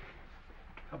drink.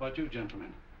 How about you,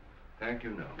 gentlemen? Thank you,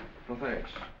 no. Well,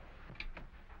 thanks.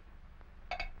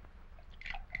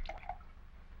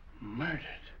 Murdered.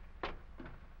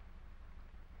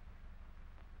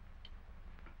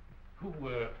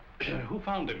 Who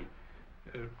found him?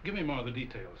 Give me more of the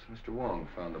details. Mr. Wong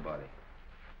found the body.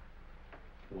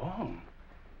 Wong?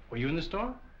 Were you in the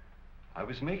store? I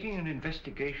was making an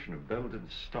investigation of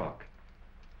Belden's stock.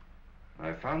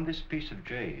 I found this piece of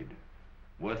jade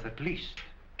worth at least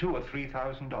 $2,000 or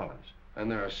 $3,000.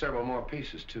 And there are several more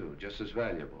pieces, too, just as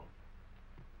valuable.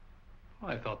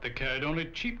 I thought they carried only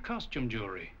cheap costume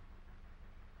jewelry.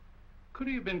 Could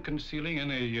he have been concealing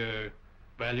any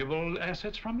valuable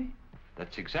assets from me?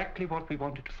 That's exactly what we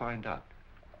wanted to find out.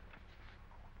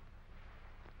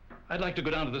 I'd like to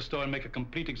go down to the store and make a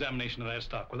complete examination of that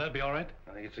stock. Will that be all right?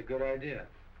 I think it's a good idea.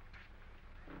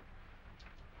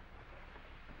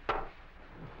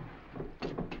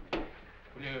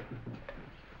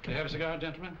 Will you have a cigar,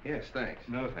 gentlemen? Yes, thanks.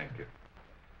 No, thank you.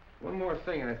 One more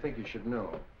thing I think you should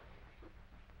know.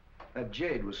 That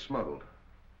jade was smuggled.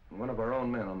 And one of our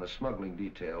own men on the smuggling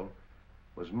detail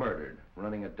was murdered,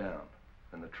 running it down.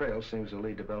 And the trail seems to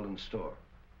lead to Belden's store.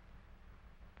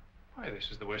 Why,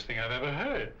 this is the worst thing I've ever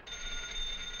heard.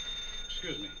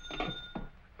 Excuse me.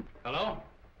 Hello?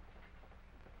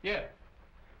 Yeah.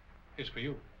 for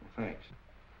you. Thanks.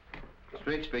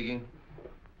 Street speaking.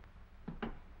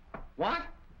 What?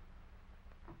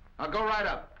 I'll go right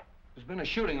up. There's been a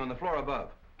shooting on the floor above.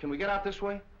 Can we get out this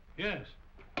way? Yes.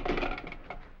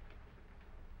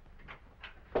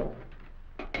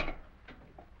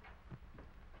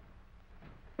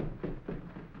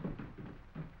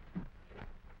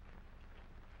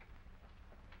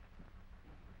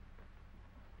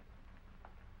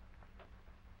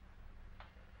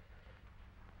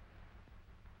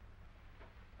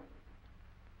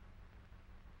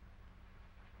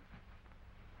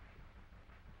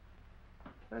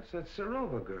 That's that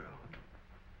Serova girl.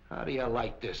 How do you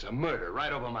like this? A murder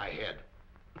right over my head.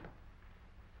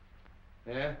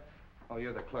 Yeah? Oh,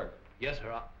 you're the clerk. Yes,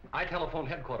 sir. I telephoned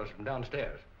headquarters from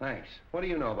downstairs. Thanks. What do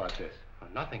you know about this?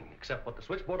 Nothing, except what the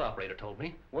switchboard operator told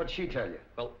me. What'd she tell you?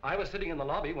 Well, I was sitting in the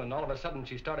lobby when all of a sudden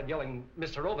she started yelling,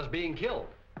 Miss Serova's being killed.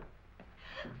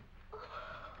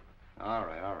 All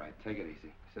right. Take it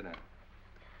easy. Sit down.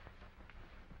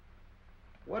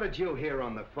 What did you hear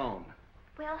on the phone?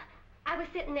 Well, I was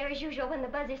sitting there as usual when the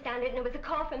buzzer sounded, and it was a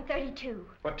call from 32.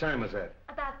 What time was that?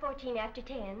 About 14 after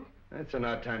 10. That's an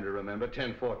odd time to remember,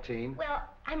 10:14. Well,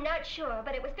 I'm not sure,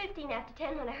 but it was 15 after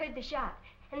 10 when I heard the shot,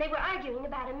 and they were arguing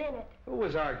about a minute. Who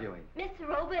was arguing? Miss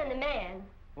Serova and the man.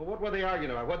 Well, what were they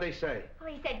arguing about? What'd they say?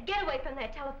 Well, he said, get away from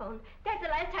that telephone. That's the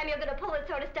last time you're going to pull that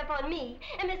sort of stuff on me.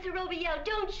 And Miss Serova yelled,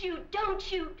 don't shoot, don't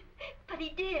shoot. But he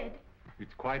did.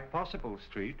 It's quite possible,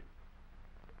 Street.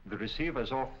 The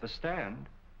receiver's off the stand.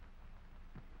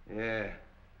 Yeah. Did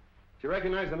you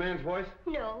recognize the man's voice?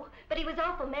 No, but he was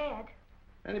awful mad.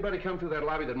 Anybody come through that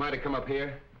lobby that might have come up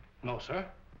here? No, sir.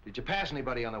 Did you pass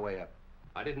anybody on the way up?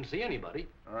 I didn't see anybody.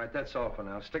 All right, that's all for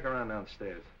now. Stick around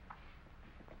downstairs.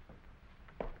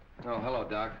 Oh, hello,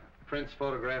 Doc. Prints,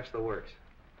 photographs, the works.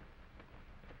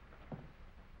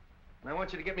 And I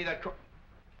want you to get me that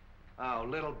Oh,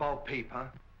 little Bo Peep, huh?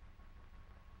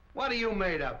 What are you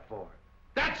made up for?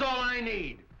 That's all I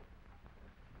need!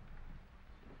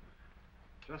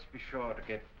 Just be sure to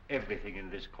get everything in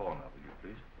this corner, will you,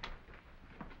 please?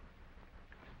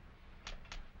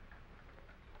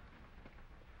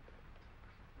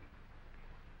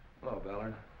 Hello,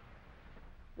 Ballard.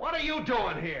 What are you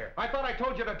doing here? I thought I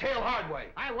told you to tail Hardway.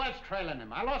 I was trailing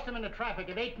him. I lost him in the traffic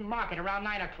at 8th and Market around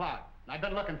 9 o'clock. I've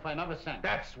been looking for him ever since.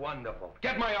 That's wonderful.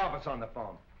 Get my office on the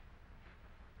phone.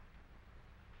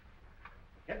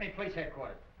 Get me police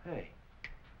headquarters. Hey.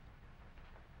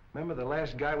 Remember the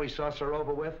last guy we saw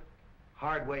Serova with?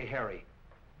 Hardway Harry.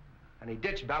 And he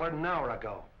ditched Ballard an hour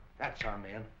ago. That's our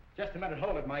man. Just a minute.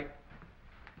 Hold it, Mike.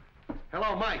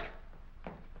 Hello, Mike.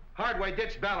 Hardway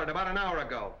ditched Ballard about an hour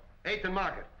ago. 8th and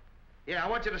Market. Yeah, I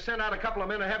want you to send out a couple of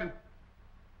men to have him...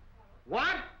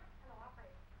 What?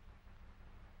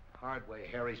 Hardway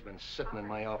Harry's been sitting in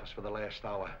my office for the last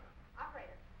hour.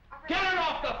 Get it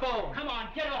off the phone! Come on,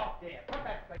 get off there. Put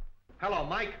that thing. Hello,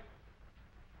 Mike.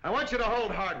 I want you to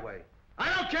hold Hardway.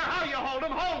 I don't care how you hold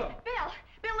him, hold him!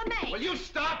 Bill LeMay. Will you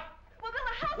stop? Well, Bill,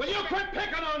 the housekeeper... Will you quit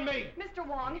picking on me? Mr.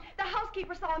 Wong, the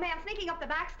housekeeper saw a man sneaking up the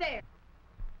back stairs.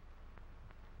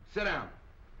 Sit down.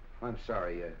 I'm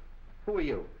sorry, who are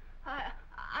you?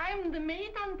 I'm the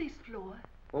maid on this floor.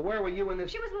 Well, where were you in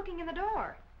this... She was looking in the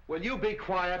door. Will you be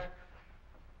quiet?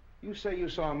 You say you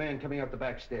saw a man coming up the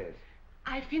back stairs.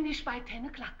 I finished by 10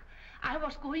 o'clock. I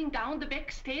was going down the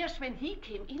back stairs when he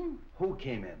came in. Who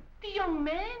came in? The young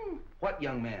man. What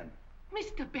young man?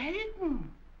 Mr.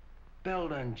 Belden.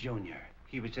 Belden Jr.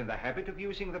 He was in the habit of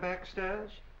using the back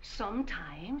stairs?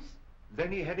 Sometimes.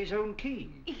 Then he had his own key?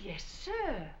 Yes,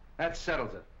 sir. That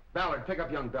settles it. Ballard, pick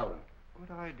up young Belden.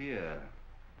 Good idea.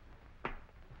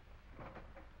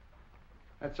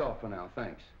 That's all for now,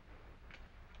 thanks.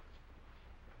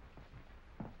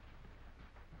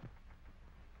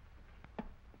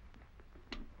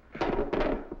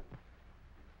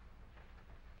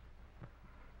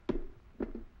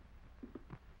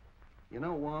 You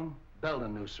know, Wong,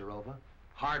 Belden knew Serova.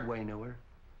 Hardway knew her.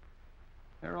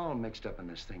 They're all mixed up in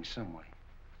this thing some way.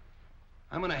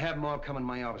 I'm gonna have them all come in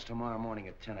my office tomorrow morning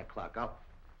at 10 o'clock.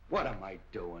 What am I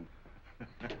doing?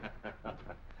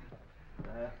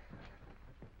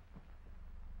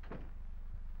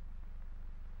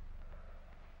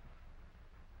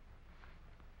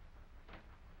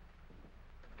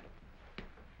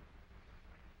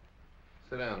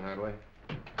 Sit down, Hardway.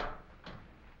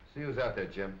 See who's out there,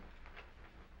 Jim.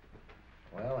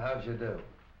 Well, how'd you do?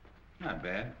 Not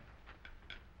bad.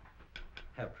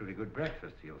 Have pretty good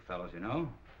breakfast, you fellows, you know.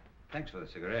 Thanks for the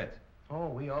cigarettes. Oh,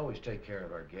 we always take care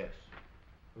of our guests.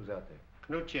 Who's out there?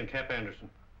 Nucci and Cap Anderson.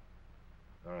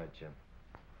 All right, Jim.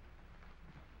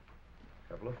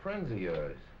 Couple of friends of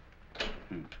yours.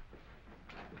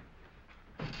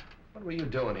 What were you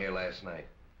doing here last night?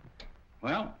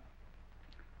 Well,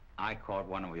 I caught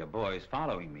one of your boys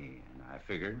following me, and I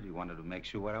figured he wanted to make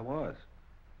sure where I was.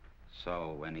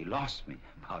 So when he lost me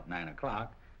about 9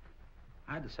 o'clock,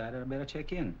 I decided I better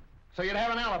check in. So you'd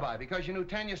have an alibi because you knew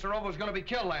Tanya Sarova was going to be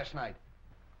killed last night.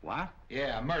 What?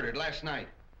 Yeah, murdered last night.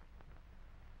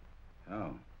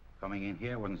 Oh, coming in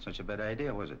here wasn't such a bad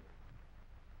idea, was it?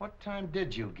 What time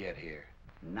did you get here?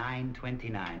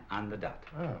 9:29 on the dot.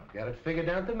 Oh, got it figured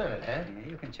down to the minute, huh? Yeah,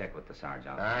 you can check with the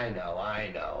sergeant. I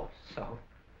know. So?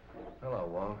 Hello,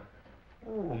 Wong.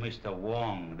 Oh, Mr.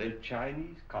 Wong, the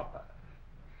Chinese copper.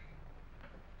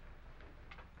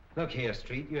 Look here,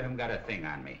 Street, you haven't got a thing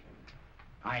on me.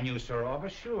 I knew Sarova,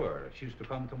 sure. She used to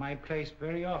come to my place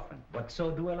very often. But so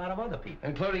do a lot of other people.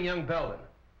 Including young Belden.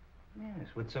 Yes,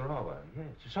 with Sarova, yes.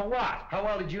 So what? How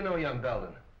well did you know young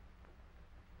Belden?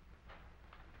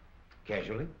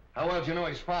 Casually. How well did you know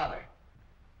his father?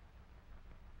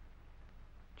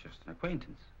 Just an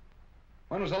acquaintance.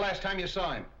 When was the last time you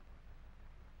saw him?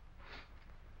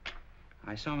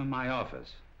 I saw him in my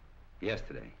office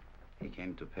yesterday. He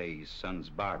came to pay his son's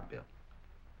bar bill.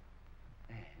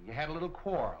 Man, you had a little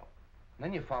quarrel. And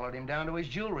then you followed him down to his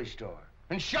jewelry store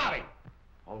and shot him.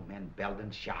 Old man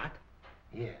Belden shot?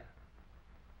 Yeah.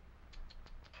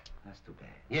 That's too bad.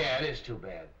 Yeah, it is too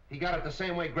bad. He got it the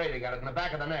same way Grady got it, in the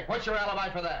back of the neck. What's your alibi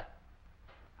for that?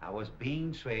 I was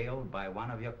being trailed by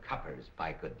one of your coppers,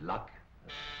 by good luck.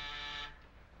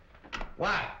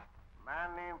 What? A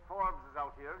man named Forbes is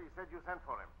out here. He said you sent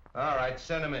for him. All right,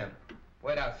 send him in.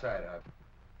 Wait outside, Hub.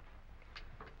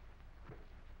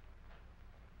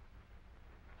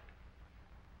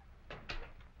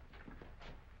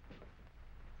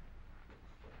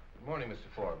 Good morning,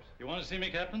 Mr. Forbes. You want to see me,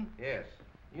 Captain? Yes.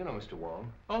 You know Mr.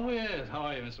 Wong. Oh, yes. How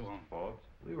are you, Mr. Wong? Forbes?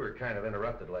 We were kind of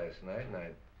interrupted last night, and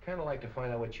I'd kind of like to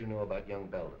find out what you know about young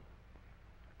Belden.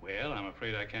 Well, I'm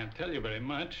afraid I can't tell you very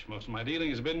much. Most of my dealing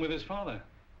has been with his father.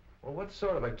 Well, what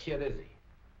sort of a kid is he?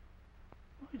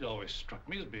 Well, he's always struck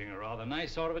me as being a rather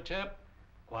nice sort of a chap.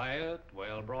 Quiet,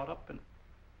 well brought up, and...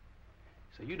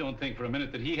 So you don't think for a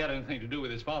minute that he had anything to do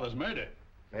with his father's murder?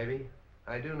 Maybe.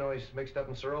 I do know he's mixed up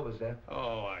in Sarova's death.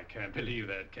 Oh, I can't believe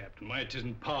that, Captain. Why, it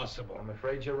isn't possible. I'm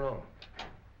afraid you're wrong.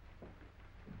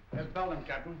 There's Belden,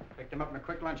 Captain. Picked him up in a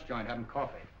quick lunch joint, having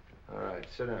coffee. All right,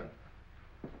 sit down.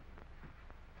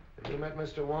 Have you met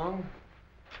Mr. Wong?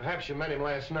 Perhaps you met him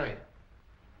last night.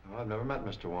 No, I've never met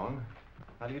Mr. Wong.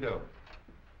 How do you do?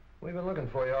 We've been looking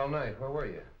for you all night. Where were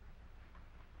you?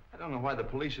 I don't know why the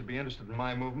police should be interested in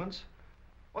my movements.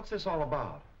 What's this all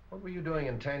about? What were you doing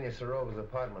in Tanya Sarova's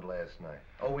apartment last night?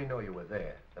 Oh, we know you were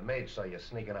there. The maid saw you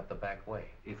sneaking up the back way.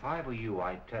 If I were you,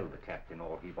 I'd tell the captain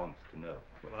all he wants to know.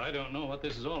 Well, I don't know what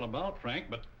this is all about, Frank,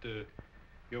 but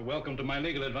you're welcome to my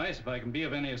legal advice if I can be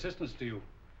of any assistance to you.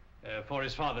 For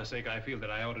his father's sake, I feel that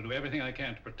I ought to do everything I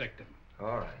can to protect him.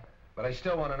 All right. But I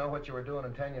still want to know what you were doing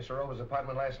in Tanya Sarova's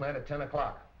apartment last night at 10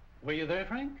 o'clock. Were you there,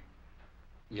 Frank?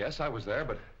 Yes, I was there,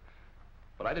 but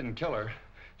I didn't kill her.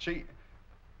 She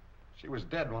was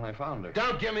dead when I found her.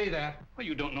 Don't give me that. Well,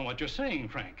 you don't know what you're saying,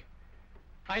 Frank.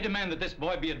 I demand that this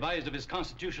boy be advised of his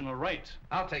constitutional rights.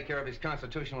 I'll take care of his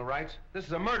constitutional rights. This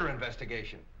is a murder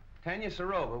investigation. Tanya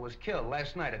Sarova was killed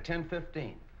last night at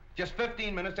 10:15. Just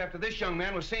 15 minutes after this young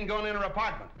man was seen going in her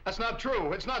apartment. That's not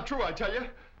true. It's not true, I tell you.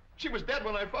 She was dead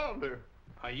when I found her.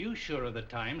 Are you sure of the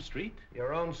time, Street?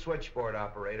 Your own switchboard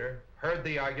operator heard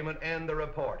the argument and the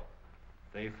report.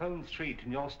 They phoned Street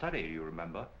in your study, you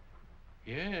remember?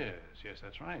 Yes,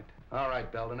 that's right. All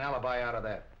right, Belden, alibi out of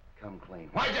that. Come clean.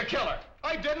 Why'd you kill her?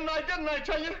 I didn't, I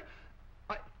tell you.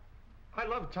 I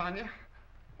love Tanya.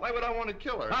 Why would I want to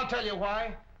kill her? I'll tell you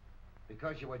why.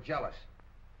 Because you were jealous.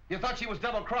 You thought she was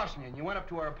double-crossing you, and you went up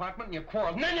to her apartment and you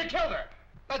quarreled, and then you killed her.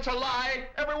 That's a lie.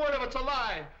 Every word of it's a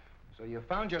lie. So you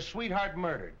found your sweetheart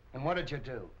murdered, and what did you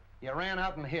do? You ran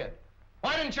out and hid.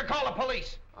 Why didn't you call the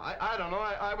police? I don't know.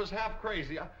 I was half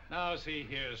crazy. Now, see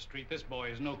here, Street, this boy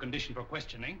is no condition for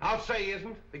questioning. I'll say he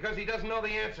isn't, because he doesn't know the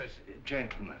answers.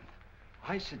 Gentlemen,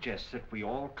 I suggest that we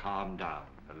all calm down.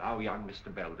 Allow young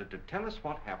Mr. Belden to tell us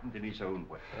what happened in his own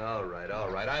way. All right.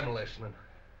 I'm listening.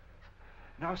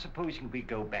 Now, supposing we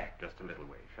go back just a little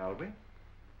way, shall we?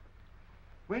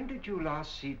 When did you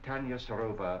last see Tanya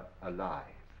Sarova alive?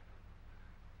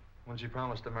 When she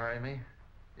promised to marry me.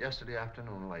 Yesterday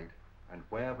afternoon, late. And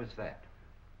where was that?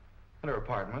 In her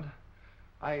apartment.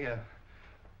 I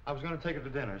was going to take her to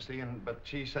dinner, see, but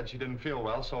she said she didn't feel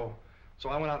well, so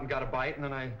I went out and got a bite, and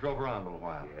then I drove around a little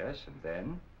while. Yes, and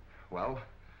then? Well,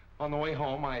 on the way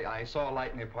home, I saw a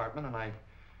light in the apartment, and I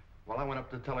went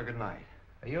up to tell her good night.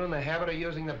 Are you in the habit of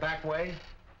using the back way?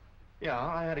 Yeah,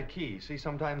 I had a key. See,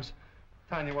 sometimes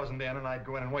Tanya wasn't in, and I'd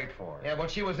go in and wait for her. Yeah,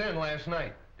 but she was in last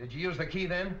night. Did you use the key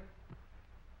then?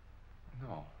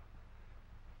 No.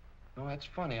 No, that's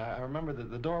funny. I remember that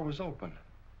the door was open.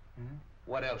 Hmm?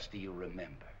 What else do you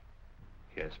remember?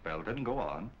 Yes, Belden, go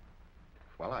on.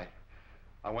 Well,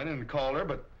 I went in and called her,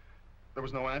 but there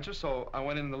was no answer, so I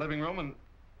went in the living room, and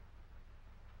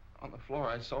on the floor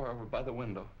I saw her over by the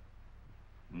window.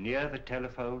 Near the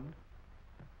telephone?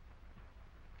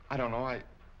 I don't know. I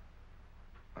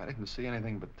didn't see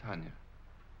anything but Tanya.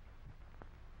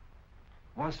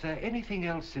 Was there anything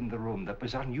else in the room that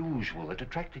was unusual, that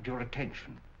attracted your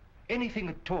attention? Anything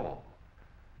at all?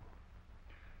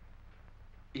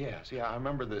 Yes, yeah, I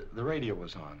remember the radio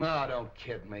was on. No, don't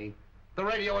kid me. The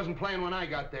radio wasn't playing when I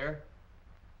got there.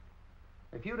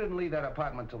 If you didn't leave that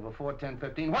apartment till before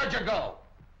 10:15, where'd you go?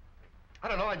 I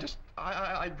don't know.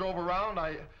 I drove around.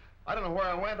 I don't know where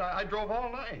I went. I drove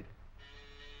all night.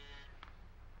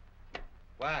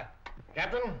 What?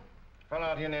 Captain? A fellow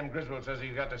out here named Griswold says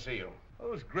he's got to see you.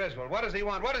 Who's Griswold? What does he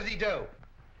want? What does he do?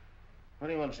 What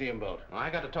do you want to see him about? Well,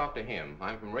 I got to talk to him.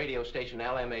 I'm from radio station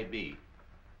LMAB.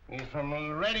 He's from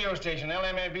the radio station,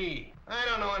 LMAB. I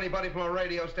don't know anybody from a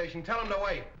radio station. Tell him to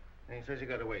wait. And he says you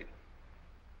got to wait.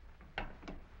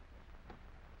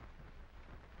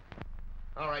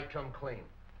 All right, come clean.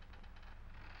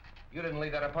 You didn't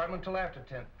leave that apartment till after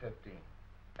 10:15.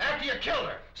 After you killed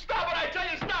her! Stop it, I tell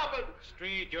you, stop it!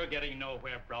 Street, you're getting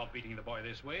nowhere browbeating the boy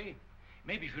this way.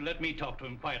 Maybe if you let me talk to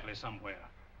him quietly somewhere.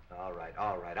 All right.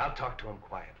 I'll talk to him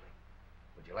quietly.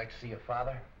 Would you like to see your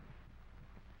father?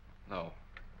 No.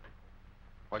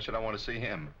 Why should I want to see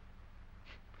him?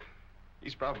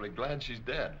 He's probably glad she's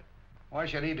dead. Why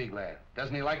should he be glad?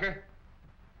 Doesn't he like her?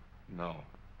 No.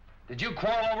 Did you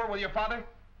quarrel over with your father?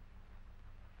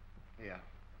 Yeah.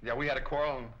 Yeah, we had a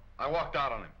quarrel, and I walked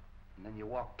out on him. And then you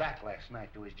walked back last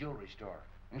night to his jewelry store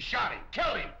and shot him,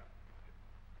 killed him.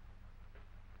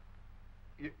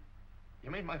 You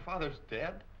mean my father's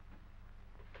dead?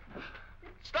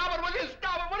 Stop it, will you?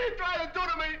 Stop it! What are you trying to do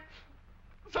to me?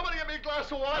 Somebody get me a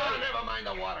glass of water. Oh, never mind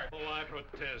the water. Oh, I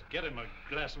protest. Get him a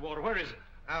glass of water. Where is it?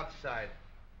 Outside.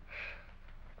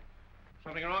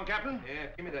 Something wrong, Captain? Yeah,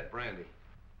 give me that brandy.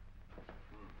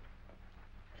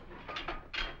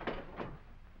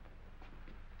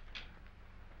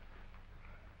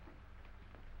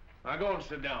 Now go and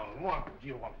sit down. What do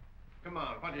you want? Come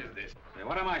on, what is this? Say,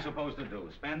 what am I supposed to do?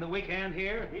 Spend the weekend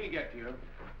here? He'll get you.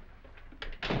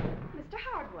 Mr.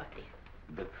 Hardway.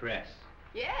 The press.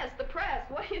 Yes, the press.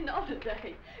 What do you know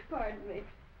today? Pardon me.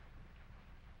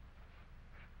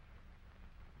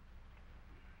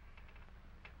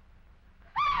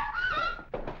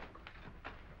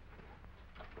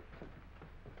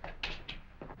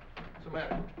 What's the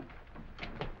matter?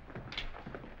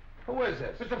 Who is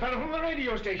this? It's the fellow from the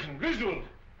radio station, Griswold.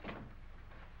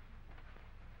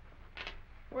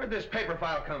 Where'd this paper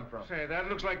file come from? Say, that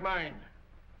looks like mine.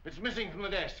 It's missing from the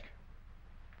desk.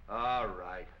 All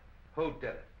right. Who did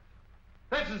it?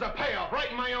 This is a payoff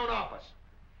right in my own office.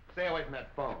 Stay away from that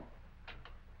phone.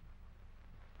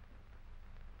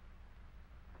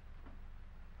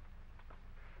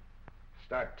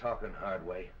 Start talking,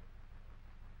 Hardway.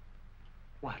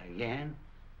 What, again?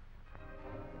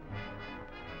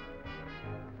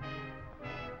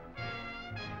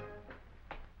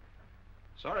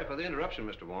 Sorry for the interruption,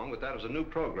 Mr. Wong, but that was a new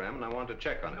program, and I wanted to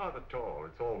check on it. Not at all.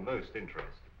 It's all most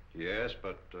interesting. Yes,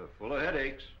 but full of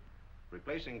headaches.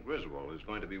 Replacing Griswold is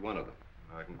going to be one of them.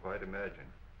 I can quite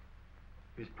imagine.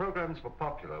 His programs were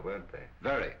popular, weren't they?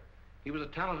 Very. He was a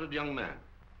talented young man.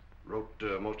 Wrote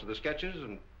most of the sketches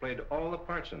and played all the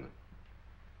parts in them.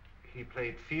 He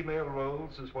played female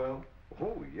roles as well?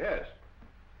 Oh, yes.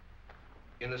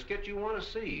 In the sketch you want to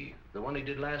see, the one he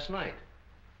did last night,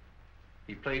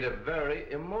 he played a very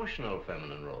emotional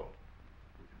feminine role.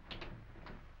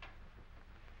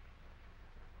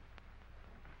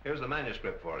 Here's the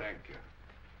manuscript for it. Thank you.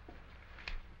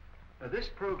 This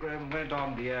program went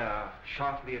on the air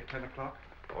sharply at 10 o'clock?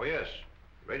 Oh, yes.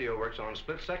 Radio works on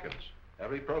split seconds.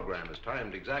 Every program is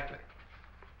timed exactly.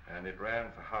 And it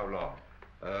ran for how long?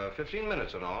 15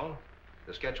 minutes in all.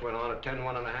 The sketch went on at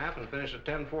 10:01 and finished at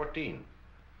 10:14.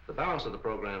 The balance of the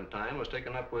program time was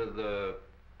taken up with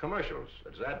commercials.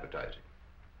 That's advertising.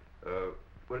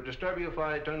 Would it disturb you if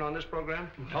I turned on this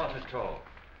program? Not at all.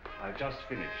 I've just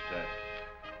finished.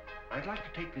 I'd like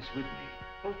to take this with me.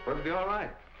 Oh, perfectly all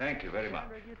right. Thank you very much.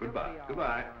 Goodbye.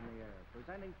 Goodbye. On the air,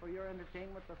 presenting for your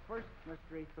entertainment the first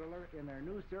mystery thriller in their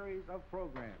new series of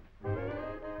programs.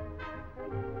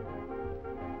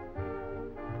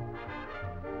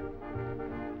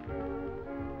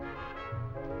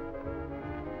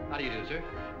 How do you do, sir?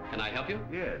 Can I help you?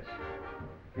 Yes.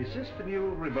 Is this the new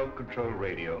remote control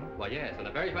radio? Why, yes, and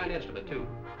a very fine instrument, too.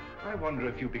 I wonder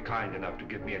if you'd be kind enough to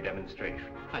give me a demonstration.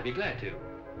 I'd be glad to.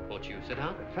 Won't you sit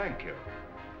down? Thank you.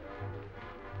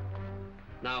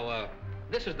 Now,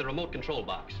 this is the remote control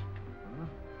box.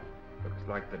 Looks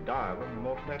like the dial of an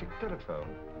automatic telephone.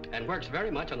 And works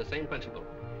very much on the same principle.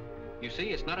 You see,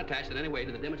 it's not attached in any way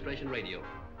to the demonstration radio.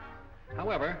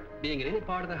 However, being in any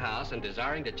part of the house and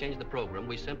desiring to change the program,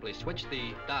 we simply switch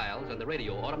the dials and the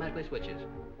radio automatically switches.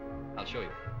 I'll show you.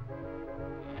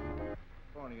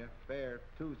 California, fair,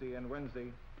 Tuesday and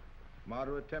Wednesday.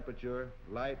 Moderate temperature,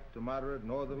 light to moderate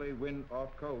northerly wind off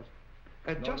coast.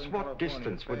 At just Northern what California,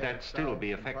 distance would fair, that still south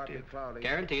be and partly effective? cloudy,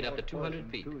 Guaranteed up to north 200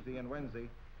 portion, feet. Tuesday and Wednesday.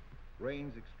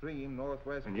 Rains extreme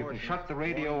northwest. And you can portions, shut the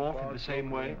radio morning off in fog the same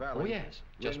broken way? valley, Oh, yes.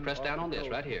 Just wind press off down the on this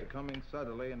coast, right here. Coming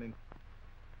southerly and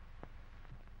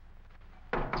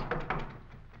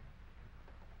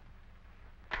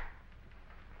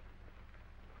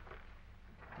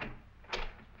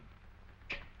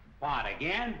What,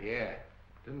 again? Yeah.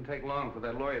 Didn't take long for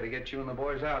that lawyer to get you and the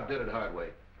boys out, did it, Hardway?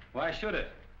 Why should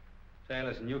it? Say,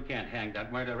 listen, you can't hang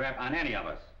that murder rap on any of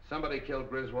us. Somebody killed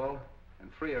Griswold,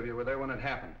 and 3 of you were there when it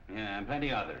happened. Yeah, and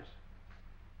plenty others.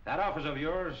 That office of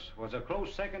yours was a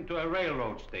close second to a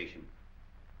railroad station.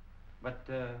 But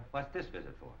what's this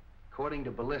visit for? According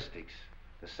to ballistics,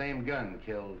 the same gun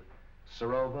killed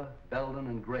Sarova, Belden,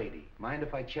 and Grady. Mind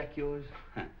if I check yours?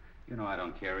 You know I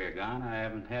don't carry a gun. I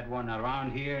haven't had one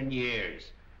around here in years.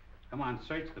 Come on,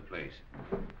 search the place.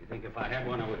 You think if I had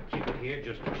one, I would keep it here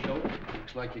just to show?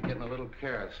 Looks like you're getting a little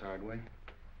careless, Hardway.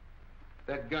 If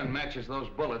that gun matches those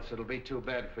bullets, it'll be too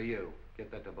bad for you.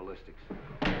 Get that to ballistics.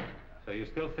 So you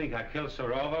still think I killed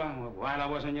Sarova while I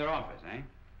was in your office, eh?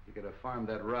 You could have farmed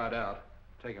that rod out.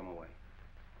 Take him away.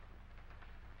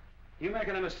 You're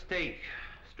making a mistake,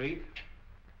 Street.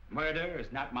 Murder is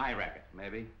not my racket.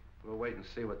 Maybe. We'll wait and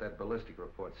see what that ballistic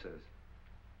report says.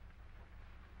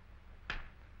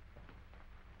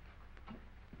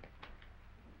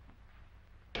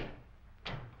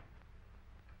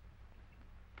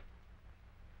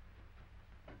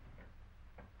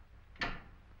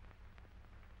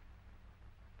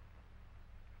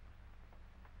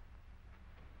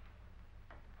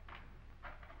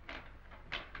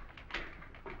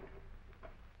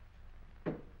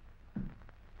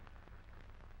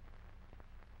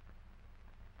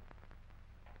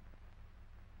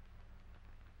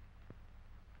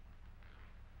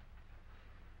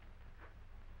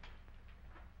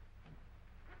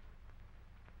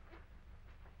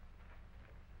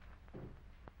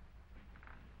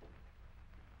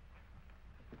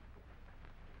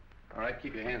 All right,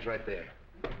 keep your hands right there.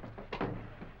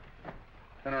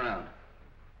 Turn around.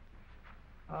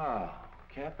 Oh,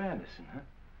 Cap Anderson, huh?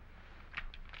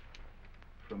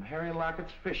 From Harry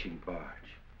Lockett's fishing barge.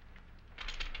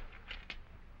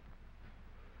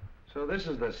 So this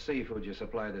is the seafood you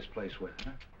supply this place with,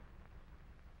 huh?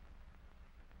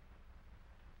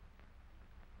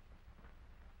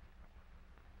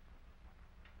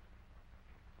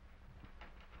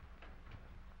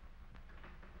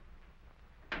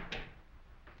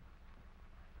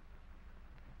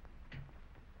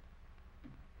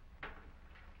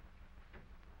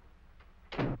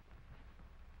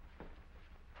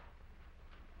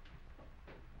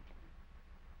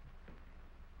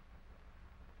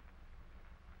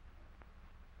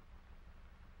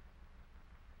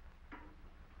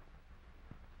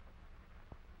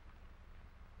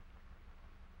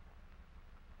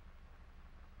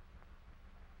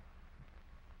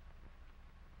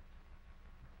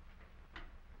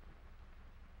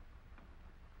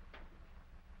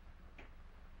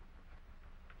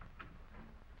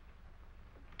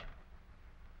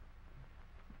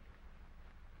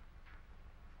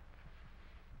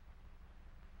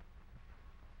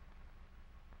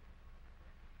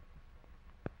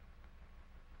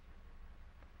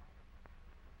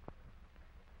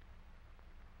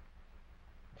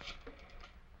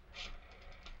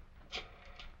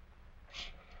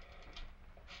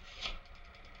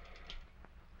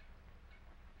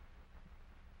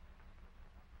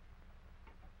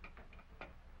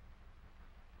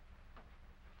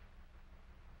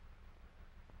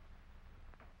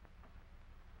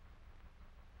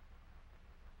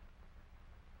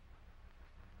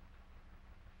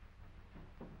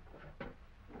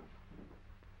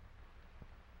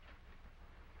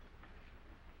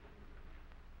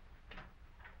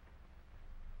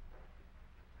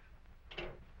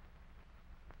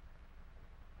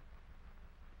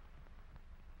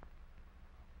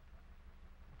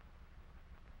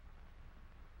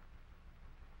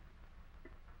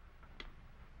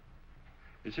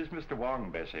 This is Mr. Wong,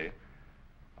 Bessie.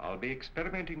 I'll be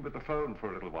experimenting with the phone for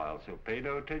a little while, so pay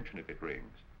no attention if it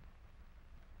rings.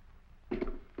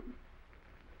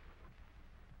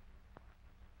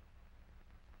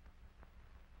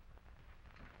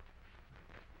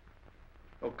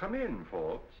 Oh, come in,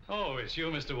 Forbes. Oh, it's you,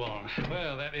 Mr. Wong.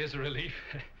 Well, that is a relief.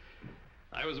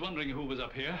 I was wondering who was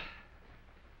up here.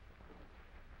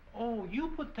 Oh, you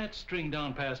put that string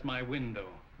down past my window.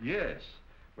 Yes.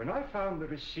 When I found the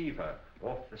receiver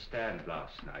off the stand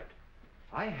last night,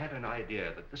 I had an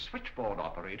idea that the switchboard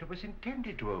operator was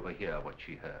intended to overhear what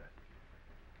she heard.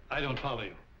 I don't follow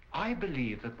you. I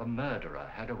believe that the murderer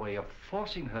had a way of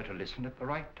forcing her to listen at the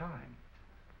right time.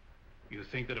 You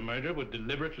think that a murderer would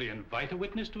deliberately invite a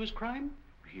witness to his crime?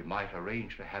 He might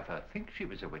arrange to have her think she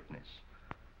was a witness.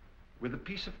 With a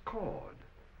piece of cord,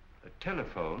 a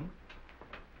telephone,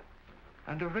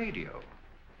 and a radio.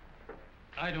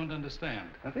 I don't understand.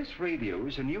 Now, this radio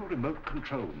is a new remote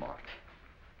control model.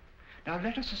 Now,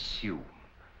 let us assume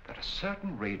that a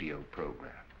certain radio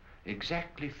program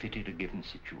exactly fitted a given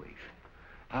situation.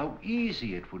 How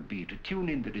easy it would be to tune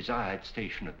in the desired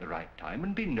station at the right time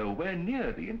and be nowhere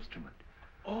near the instrument.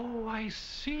 Oh, I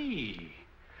see.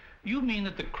 You mean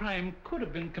that the crime could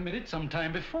have been committed some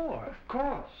time before? Of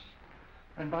course.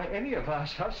 And by any of our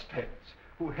suspects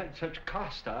who had such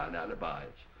cast-iron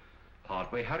alibis.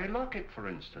 Hardway Harry Lockett, for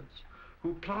instance,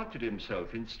 who planted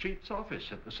himself in Street's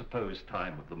office at the supposed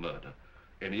time of the murder.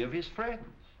 Any of his friends.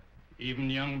 Even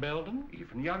young Belden?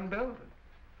 Even young Belden.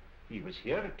 He was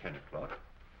here at 10 o'clock.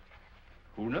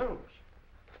 Who knows?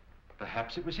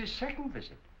 Perhaps it was his second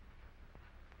visit.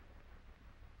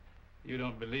 You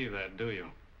don't believe that, do you?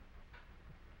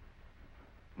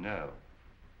 No.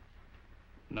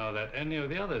 Nor that any of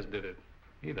the others did it,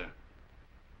 either?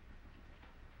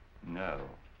 No.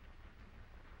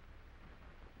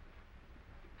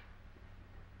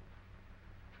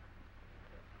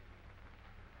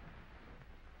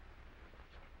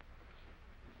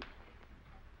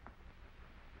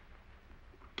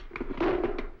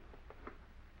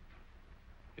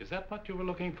 Is that what you were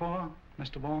looking for,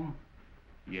 Mr. Wong?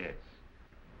 Yes.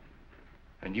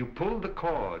 And you pulled the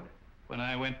cord. When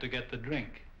I went to get the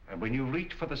drink. And when you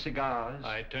reached for the cigars?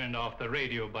 I turned off the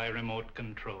radio by remote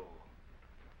control.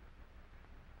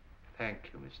 Thank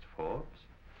you, Mr. Forbes.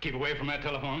 Keep away from that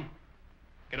telephone.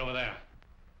 Get over there.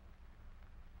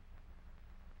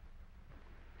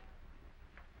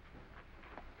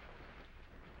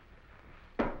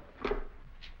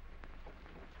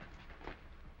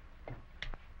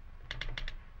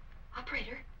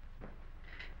 Operator.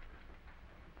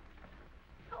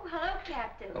 Oh, hello,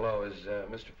 Captain. Hello, is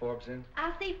Mr. Forbes in?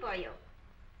 I'll see for you.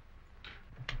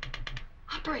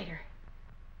 Operator.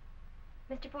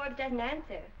 Mr. Forbes doesn't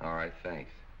answer. All right,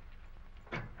 thanks.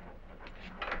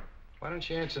 Why don't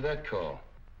you answer that call?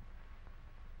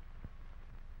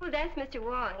 Well, that's Mr.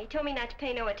 Wong. He told me not to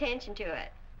pay no attention to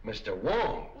it. Mr.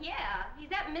 Wong? Yeah,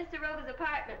 he's up in Mr. Rover's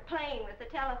apartment playing with the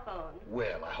telephone.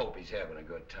 Well, I hope he's having a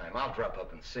good time. I'll drop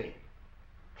up and see him.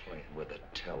 Playing with a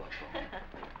telephone.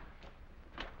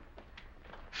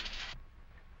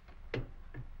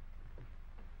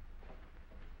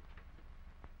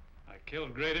 I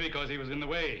killed Grady because he was in the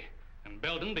way, and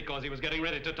Belden because he was getting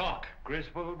ready to talk.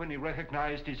 Griswold when he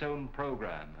recognized his own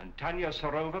program, and Tanya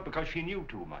Sarova because she knew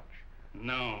too much.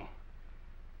 No,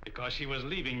 because she was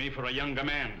leaving me for a younger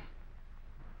man.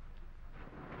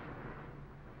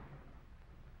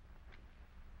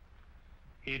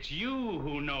 It's you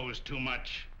who knows too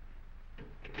much.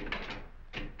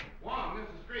 Wong, this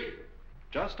is Street.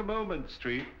 Just a moment,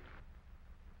 Street.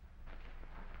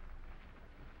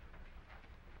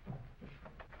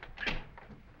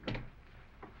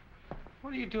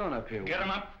 What are you doing up here? Get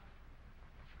him up.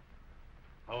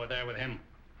 Over there with him.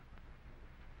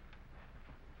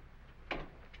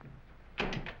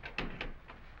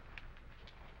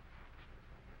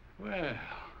 Well,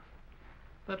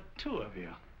 the two of you.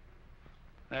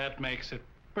 That makes it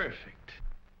perfect.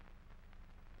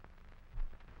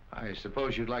 I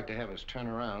suppose you'd like to have us turn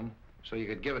around so you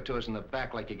could give it to us in the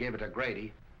back like you gave it to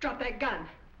Grady. Drop that gun.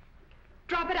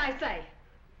 Drop it, I say.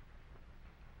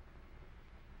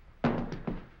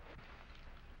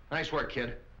 Nice work,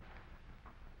 kid.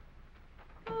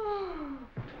 Oh.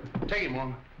 Take him,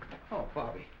 Wong. Oh,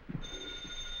 Bobby.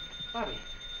 Bobby.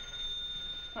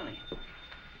 Honey.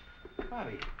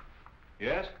 Bobby.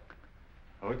 Yes?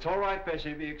 Oh, it's all right,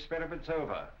 Bessie. The experiment's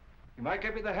over. You might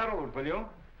give me the Herald, will you?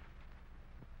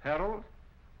 Herald?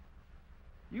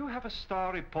 You have a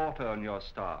star reporter on your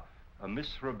staff, a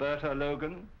Miss Roberta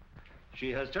Logan.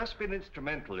 She has just been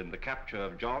instrumental in the capture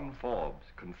of John Forbes,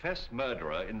 confessed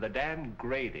murderer in the Dan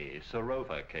Grady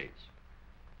Sarova case.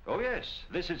 Oh, yes,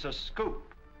 this is a scoop.